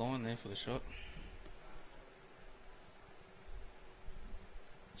missing her line there for the shot.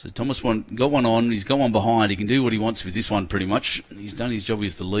 So Thomas got one on. He's got one behind. He can do what he wants with this one, pretty much. He's done his job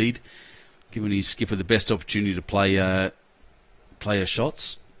as the lead, giving his skipper the best opportunity to play her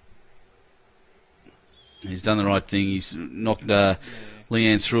shots. He's done the right thing. He's knocked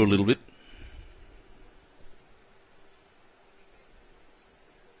Leanne through a little bit.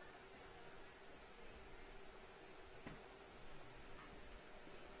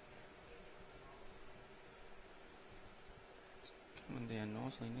 Coming down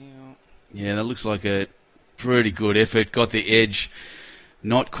nicely now. Yeah, that looks like a pretty good effort. Got the edge.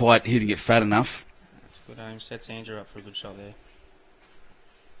 Not quite hitting it fat enough. That's good aim. Sets Andrew up for a good shot there.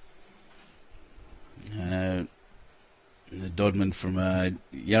 The Dodman from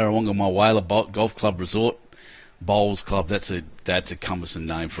Yarrawonga Mawela Golf Club Resort. Bowls Club. That's a cumbersome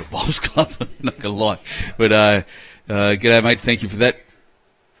name for a bowls club. Not gonna lie. But g'day, mate. Thank you for that.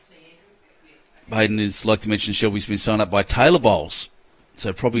 Hayden is like to mention Shelby's been signed up by Taylor Bowls.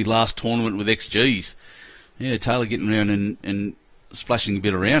 So probably last tournament with XGs. Yeah, Taylor getting around and splashing a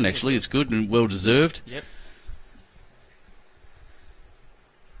bit around, actually. It's good and well deserved. Yep.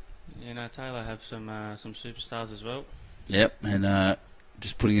 You know, Taylor have some superstars as well. Yep, and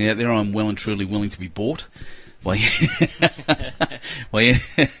just putting it out there, I'm well and truly willing to be bought by, by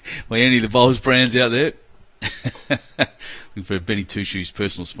any of the Bowls brands out there. Looking for a Benny Two Shoes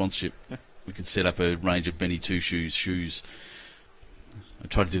personal sponsorship. We could set up a range of Benny Two Shoes shoes. I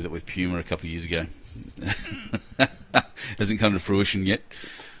tried to do that with Puma a couple of years ago. Hasn't come to fruition yet.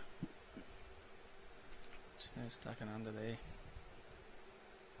 Just tucking under there.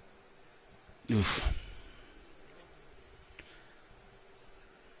 Oof.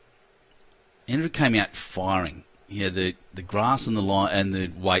 Andrew came out firing. He had the grass and the line and the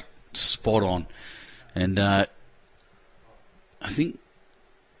weight spot on, and I think.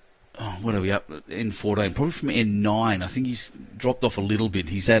 Oh, what are we up? N14, probably from N9. I think he's dropped off a little bit.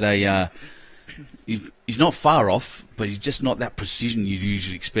 He's at a. He's not far off, but he's just not that precision you'd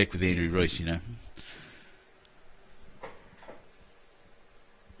usually expect with Andrew Rees, you know.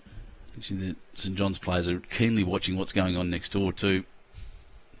 Actually, the St John's players are keenly watching what's going on next door too.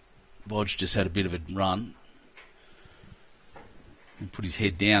 Bodge just had a bit of a run and put his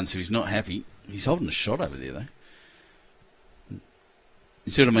head down, so he's not happy. He's holding a shot over there, though.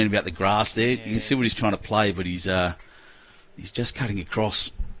 You see what I mean about the grass there? Yeah. You can see what he's trying to play, but he's just cutting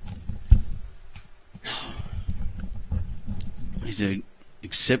across. He's an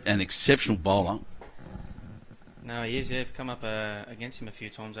exceptional bowler. No, he is. Yeah, I've come up against him a few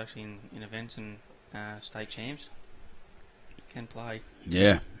times actually in events and state champs. Can play.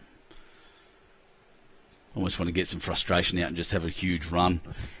 Yeah. Almost want to get some frustration out and just have a huge run,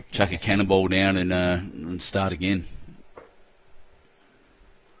 chuck a cannonball down and start again.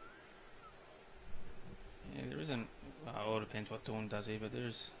 Yeah, there isn't. Well, it depends what Dawn does here, but there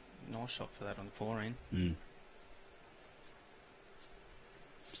is a nice shot for that on the forehand. Mm.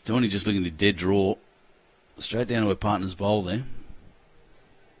 Dawney just looking to dead draw. Straight down to her partner's bowl there.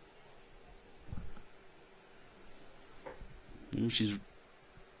 She's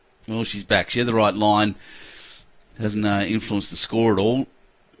back. She had the right line. Hasn't influenced the score at all.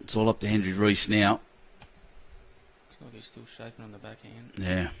 It's all up to Andrew Rees now. Looks like he's still shaping on the backhand.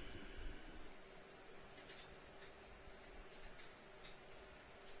 Yeah.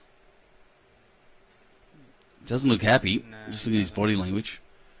 Doesn't look happy. No, Just looking at his body language.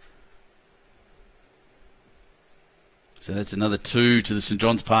 So that's another 2 to the St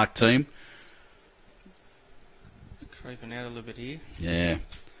John's Park team. Creeping out a little bit here. Yeah.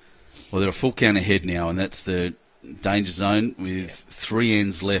 Well, they're a full count ahead now, and that's the danger zone with 3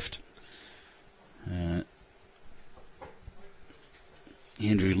 ends left.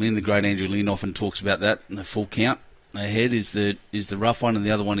 Andrew Lynn, the great Andrew Lynn, often talks about that. And the full count ahead is the rough one, and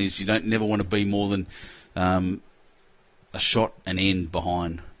the other one is you don't never want to be more than a shot an end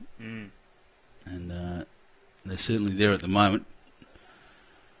behind. Mm. And They're certainly there at the moment.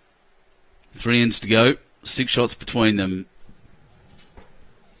 3 ends to go. 6 shots between them.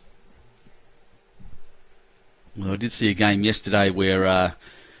 Well, I did see a game yesterday where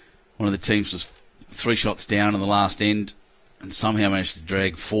one of the teams was 3 shots down in the last end and somehow managed to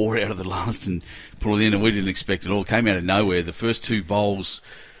drag 4 out of the last and pull it in, and we didn't expect it all. It came out of nowhere. The first 2 bowls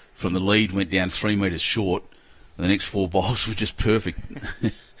from the lead went down 3 metres short, and the next 4 bowls were just perfect.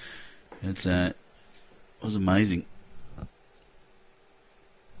 It was amazing.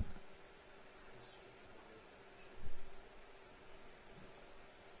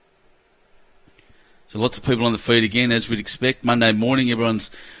 So lots of people on the feed again, as we'd expect. Monday morning, everyone's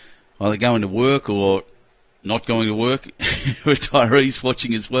either going to work or not going to work. Retirees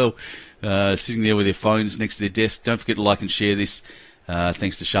watching as well, sitting there with their phones next to their desk. Don't forget to like and share this.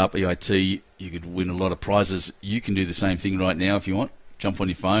 Thanks to Sharp EIT, you could win a lot of prizes. You can do the same thing right now if you want. Jump on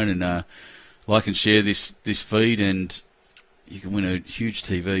your phone and like and share this feed, and you can win a huge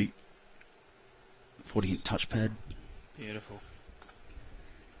TV, 40-inch touchpad. Beautiful.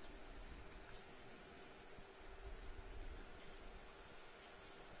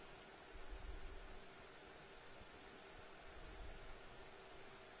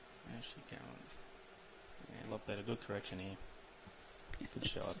 How's she going? Yeah, a lot better. Good correction here. Good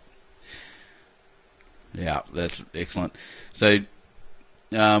shot. Yeah, that's excellent. So,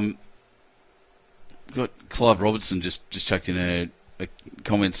 got Clive Robertson just chucked in a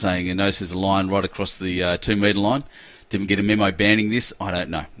comment saying he knows there's a line right across the 2 metre line. Didn't get a memo banning this. I don't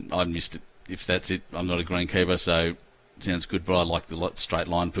know. I missed it. If that's it, I'm not a greenkeeper, so it sounds good, but I like the straight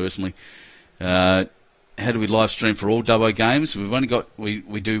line personally. How do we live stream for all Dubbo games? We've only got, we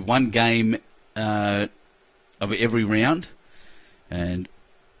do 1 game of every round, and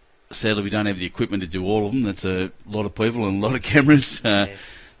sadly we don't have the equipment to do all of them. That's a lot of people and a lot of cameras.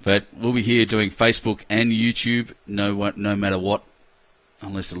 But we'll be here doing Facebook and YouTube, no matter what,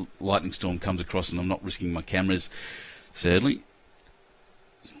 unless a lightning storm comes across and I'm not risking my cameras, sadly.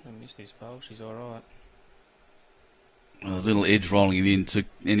 I missed this bowl. She's all right. Well, the little edge rolling it in took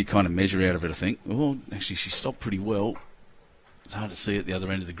any kind of measure out of it, I think. Oh, actually, she stopped pretty well. It's hard to see at the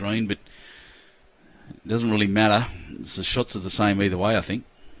other end of the green, but it doesn't really matter. The shots are the same either way, I think.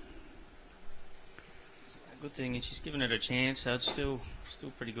 Good thing is she's given it a chance, so it's still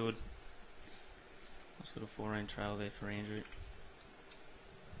pretty good. Nice little 4-lane trail there for Andrew.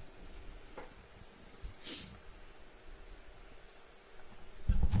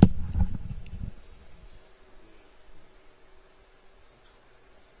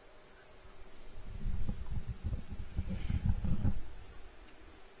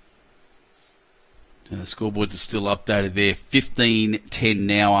 So the scoreboards are still updated there. 15-10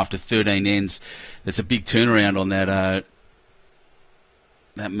 now after 13 ends. That's a big turnaround on that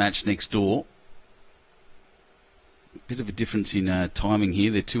match next door. Bit of a difference in timing here.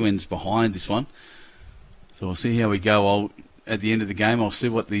 They're 2 ends behind this one. So we'll see how we go. At the end of the game, I'll see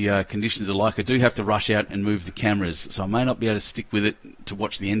what the conditions are like. I do have to rush out and move the cameras, so I may not be able to stick with it to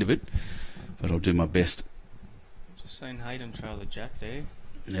watch the end of it, but I'll do my best. Just seen Hayden trail the jack there.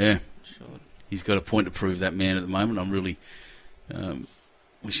 Yeah. Sure. He's got a point to prove, that man, at the moment. I'm really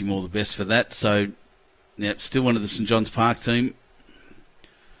wishing him all the best for that. So, yeah, still one of the St John's Park team.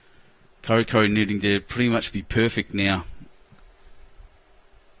 Kurri needing to pretty much be perfect now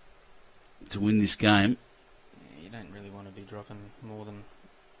to win this game. Yeah, you don't really want to be dropping more than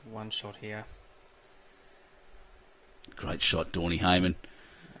 1 shot here. Great shot, Dawny Hayman.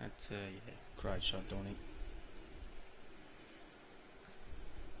 That's great shot, Dawny.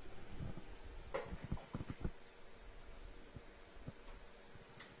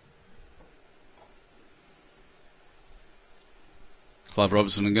 Clive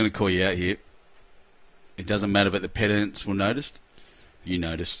Robertson, I'm going to call you out here. It doesn't matter, but the pedants will notice. You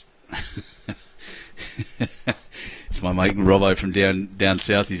noticed. It's my mate Robbo from down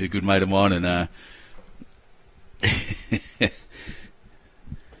south. He's a good mate of mine, and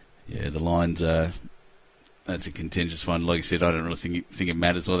yeah, the lines. That's a contentious one. Like I said, I don't really think it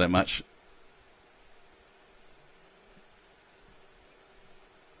matters all that much.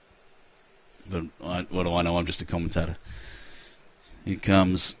 But what do I know? I'm just a commentator. Here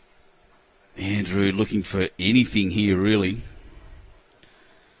comes Andrew looking for anything here, really.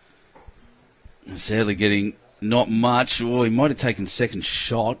 Sadly getting not much. Oh, he might have taken second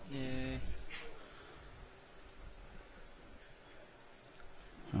shot. Yeah.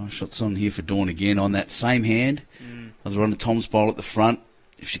 Oh, shots on here for Dawn again on that same hand. Other on to Tom's bowl at the front.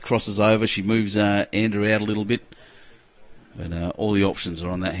 If she crosses over, she moves Andrew out a little bit. But all the options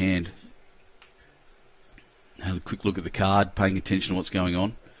are on that hand. Have a quick look at the card, paying attention to what's going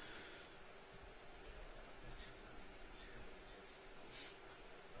on.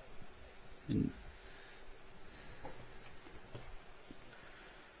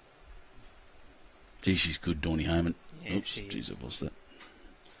 Gee, she's good, Dawnie Hayman. Yeah, Oops, she jeez, is. I've lost that.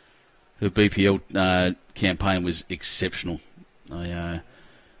 Her BPL campaign was exceptional. Like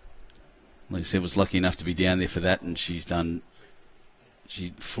I said, was lucky enough to be down there for that, and she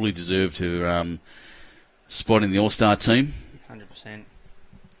fully deserved her spot in the All-Star team. 100%.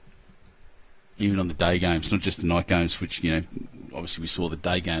 Even on the day games, not just the night games, which, obviously we saw the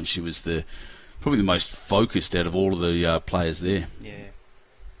day games. She was probably the most focused out of all of the players there. Yeah.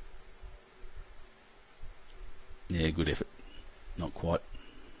 Yeah, good effort. Not quite.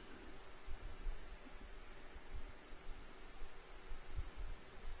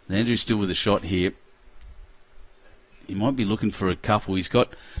 Andrew's still with a shot here. He might be looking for a couple. He's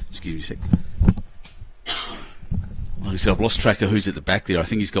got... Excuse me a sec. Like I said, I've lost track of who's at the back there. I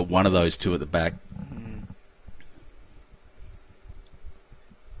think he's got one of those two at the back.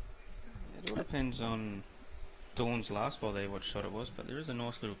 It all depends on Dawn's last ball there, what shot it was, but there is a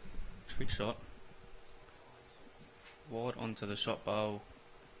nice little trick shot. Wide onto the shot bowl.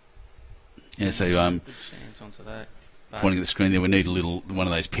 Yeah, so Good chance onto that. But pointing at the screen there, we need a little one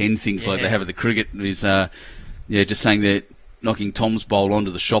of those pen things like Yeah. they have at the cricket. Is just saying they're knocking Tom's bowl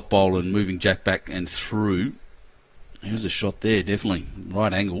onto the shot bowl and moving Jack back and through. There's a shot there, definitely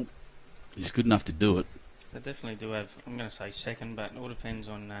right angle. He's good enough to do it. they definitely do have, I'm going to say second, but it all depends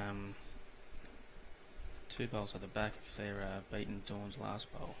on two bowls at the back if they're beating Dawn's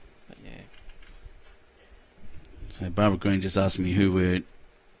last bowl. But yeah. So Barbara Green just asked me who we're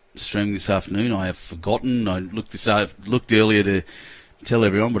streaming this afternoon. I have forgotten. I looked earlier to tell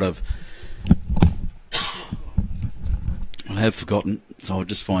everyone, but I have forgotten. So I'll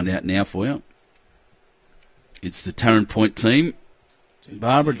just find out now for you. It's the Tarrant Point team.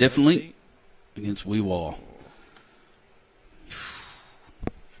 Barbara, definitely, against Weewah.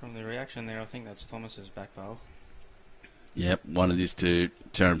 From the reaction there, I think that's Thomas's back bowl. Yep, one of this to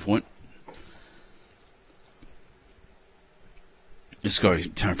Tarrant Point. Sorry,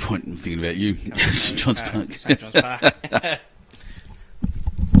 Tarrant Point, I'm thinking about you. St John's Park. St John's Park.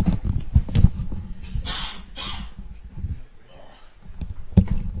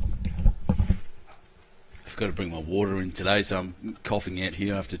 I've got to bring my water in today, so I'm coughing out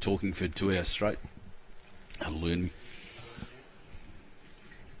here after talking for 2 hours straight. That'll learn me.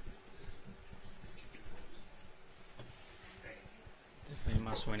 Definitely a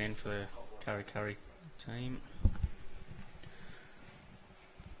must-win in for the Kurri team.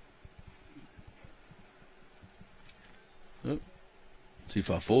 Oh, too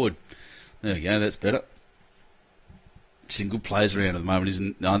far forward. There we go, that's better. Some good players around at the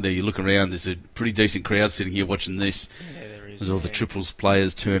moment, aren't there? You look around, there's a pretty decent crowd sitting here watching this. Yeah, there is. As all the triples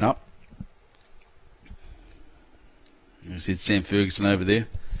players turn up. I said Sam Ferguson over there.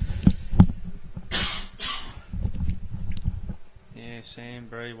 Yeah, Sam,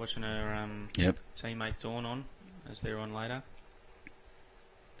 Bree watching her Yep. teammate Dawn on as they're on later.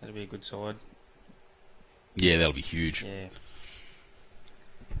 That'll be a good side. Yeah, that'll be huge. Yeah.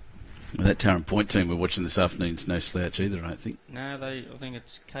 Well, that Tarrant Point team we're watching this afternoon's no slouch either, I don't think. No, I think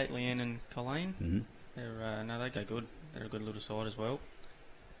it's Kate, Leanne and Colleen. Mm-hmm. They go good. They're a good little side as well.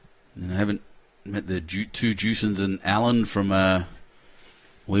 And I haven't met the two Juicens and Alan from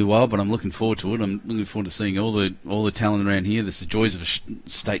Weewah, but I'm looking forward to it. I'm looking forward to seeing all the talent around here. This is the joys of a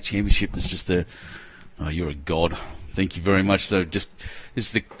state championship. It's just you're a god. Thank you very much. So this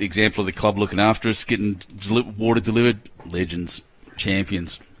is the example of the club looking after us, getting water delivered. Legends,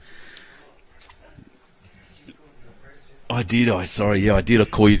 champions. I did. I did. I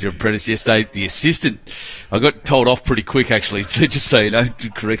called you your apprentice yesterday. The assistant. I got told off pretty quick, actually. So just so you know,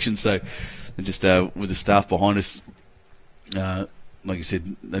 correction. So just with the staff behind us, like I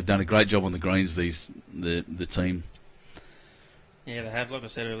said, they've done a great job on the greens. The team. Yeah, they have. Like I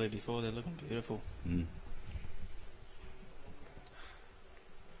said earlier before, they're looking beautiful. Mm.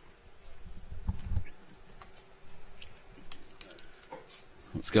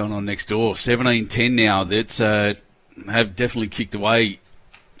 What's going on next door? 17-10 now. That's have definitely kicked away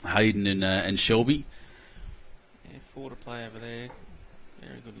Hayden and Shelby. Yeah, 4 to play over there.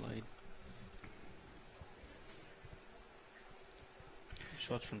 Very good lead.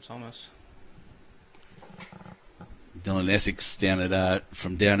 Shots from Thomas. Dylan Essex down at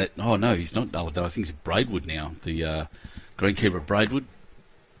oh no, he's not Ulladulla. I think he's at Braidwood now. The greenkeeper of Braidwood,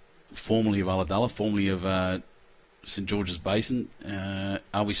 formerly of Ulladulla, formerly of St George's Basin.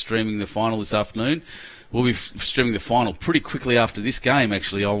 Are we streaming the final this afternoon? We'll be streaming the final pretty quickly after this game,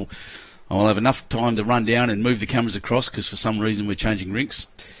 actually. I'll have enough time to run down and move the cameras across because for some reason we're changing rinks.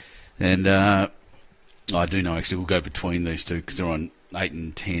 And I do know, actually, we'll go between these two because they're on 8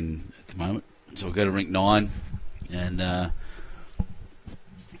 and 10 at the moment. So we'll go to rink 9, and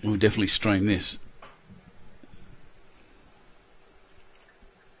we'll definitely stream this.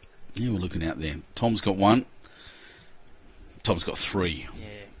 Yeah, we're looking out there. Tom's got 1. Tom's got 3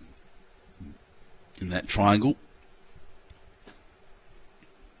 in that triangle.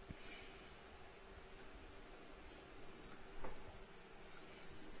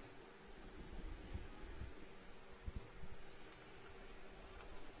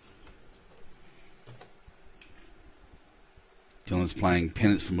 Dylan's playing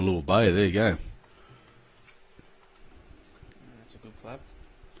Pennants from Malua Bay. There you go. That's a good club.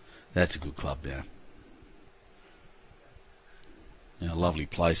 That's a good club, yeah. Yeah, lovely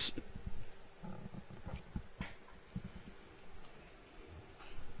place.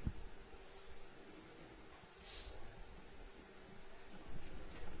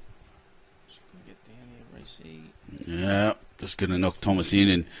 Just gonna get down here, Rees. Yeah, just going to knock Thomas in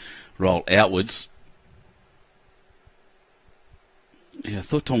and roll outwards. Yeah, I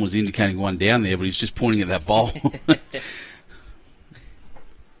thought Tom was indicating 1 down there, but he's just pointing at that bowl.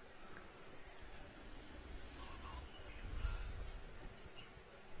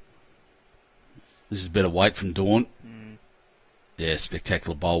 This is better weight from Dawn. Yeah,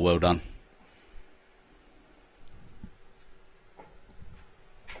 spectacular bowl, well done.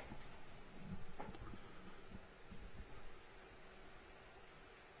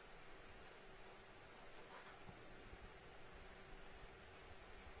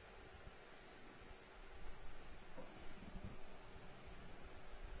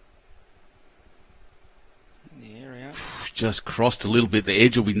 The area. Just crossed a little bit. The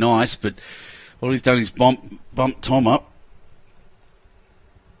edge will be nice, but all he's done is bump Tom up.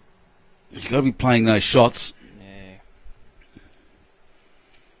 He's got to be playing those shots. Yeah.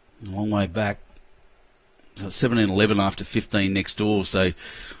 A long way back. So 17-11 after 15 next door. So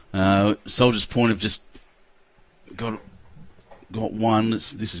Soldier's Point have just got 1.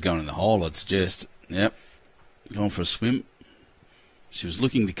 This is going in the hole, I'd suggest. Yep. Going for a swim. She was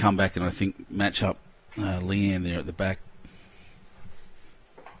looking to come back and I think match up Leanne there at the back.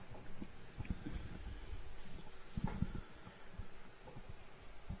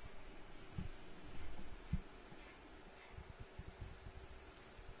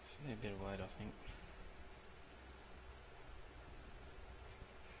 A bit of weight, I think.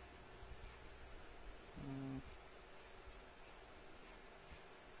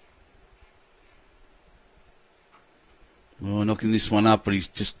 Oh, knocking this one up, but he's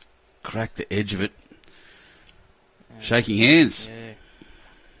just cracked the edge of it. Shaking hands. Yeah.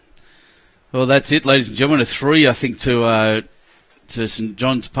 Well, that's it, ladies and gentlemen. A 3, I think, to St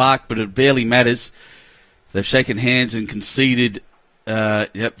John's Park, but it barely matters. They've shaken hands and conceded.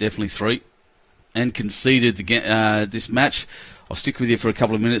 Yep, definitely 3, and conceded this match. I'll stick with you for a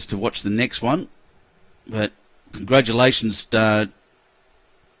couple of minutes to watch the next one. But congratulations. Bit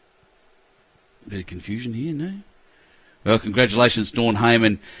of confusion here, no? Well, congratulations, Dawn,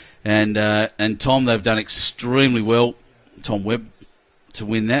 Hayman, and Tom. They've done extremely well. Tom Webb to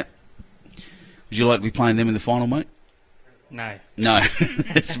win that. Would you like to be playing them in the final, mate? No. No,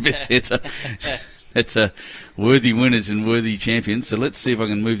 that's the best answer. That's a worthy winners and worthy champions. So let's see if I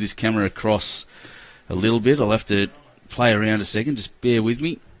can move this camera across a little bit. I'll have to play around a second. Just bear with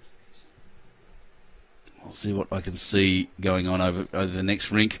me. I'll see what I can see going on over the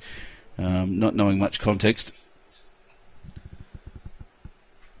next rink. Not knowing much context.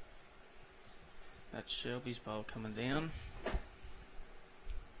 That's Shelby's bowl coming down.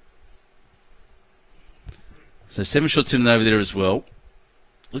 So 7 shots in over there as well.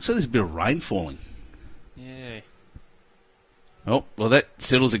 Looks like there's a bit of rain falling. Yeah. Oh, well, that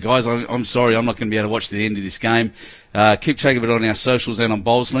settles it, guys. I'm sorry, I'm not going to be able to watch the end of this game. Keep track of it on our socials and on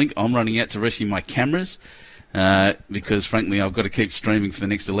Bowls Link. I'm running out to rescue my cameras because, frankly, I've got to keep streaming for the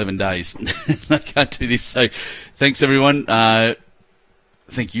next 11 days. I can't do this. So thanks, everyone.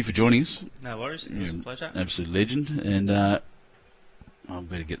 Thank you for joining us. No worries. It was a pleasure. Absolute legend. And I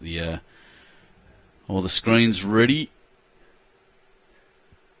better get all the screens ready.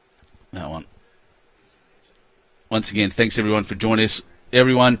 That one. Once again, thanks everyone for joining us.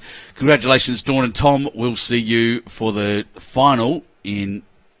 Everyone, congratulations, Dawn and Tom. We'll see you for the final in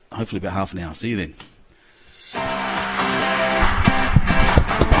hopefully about half an hour. See you then.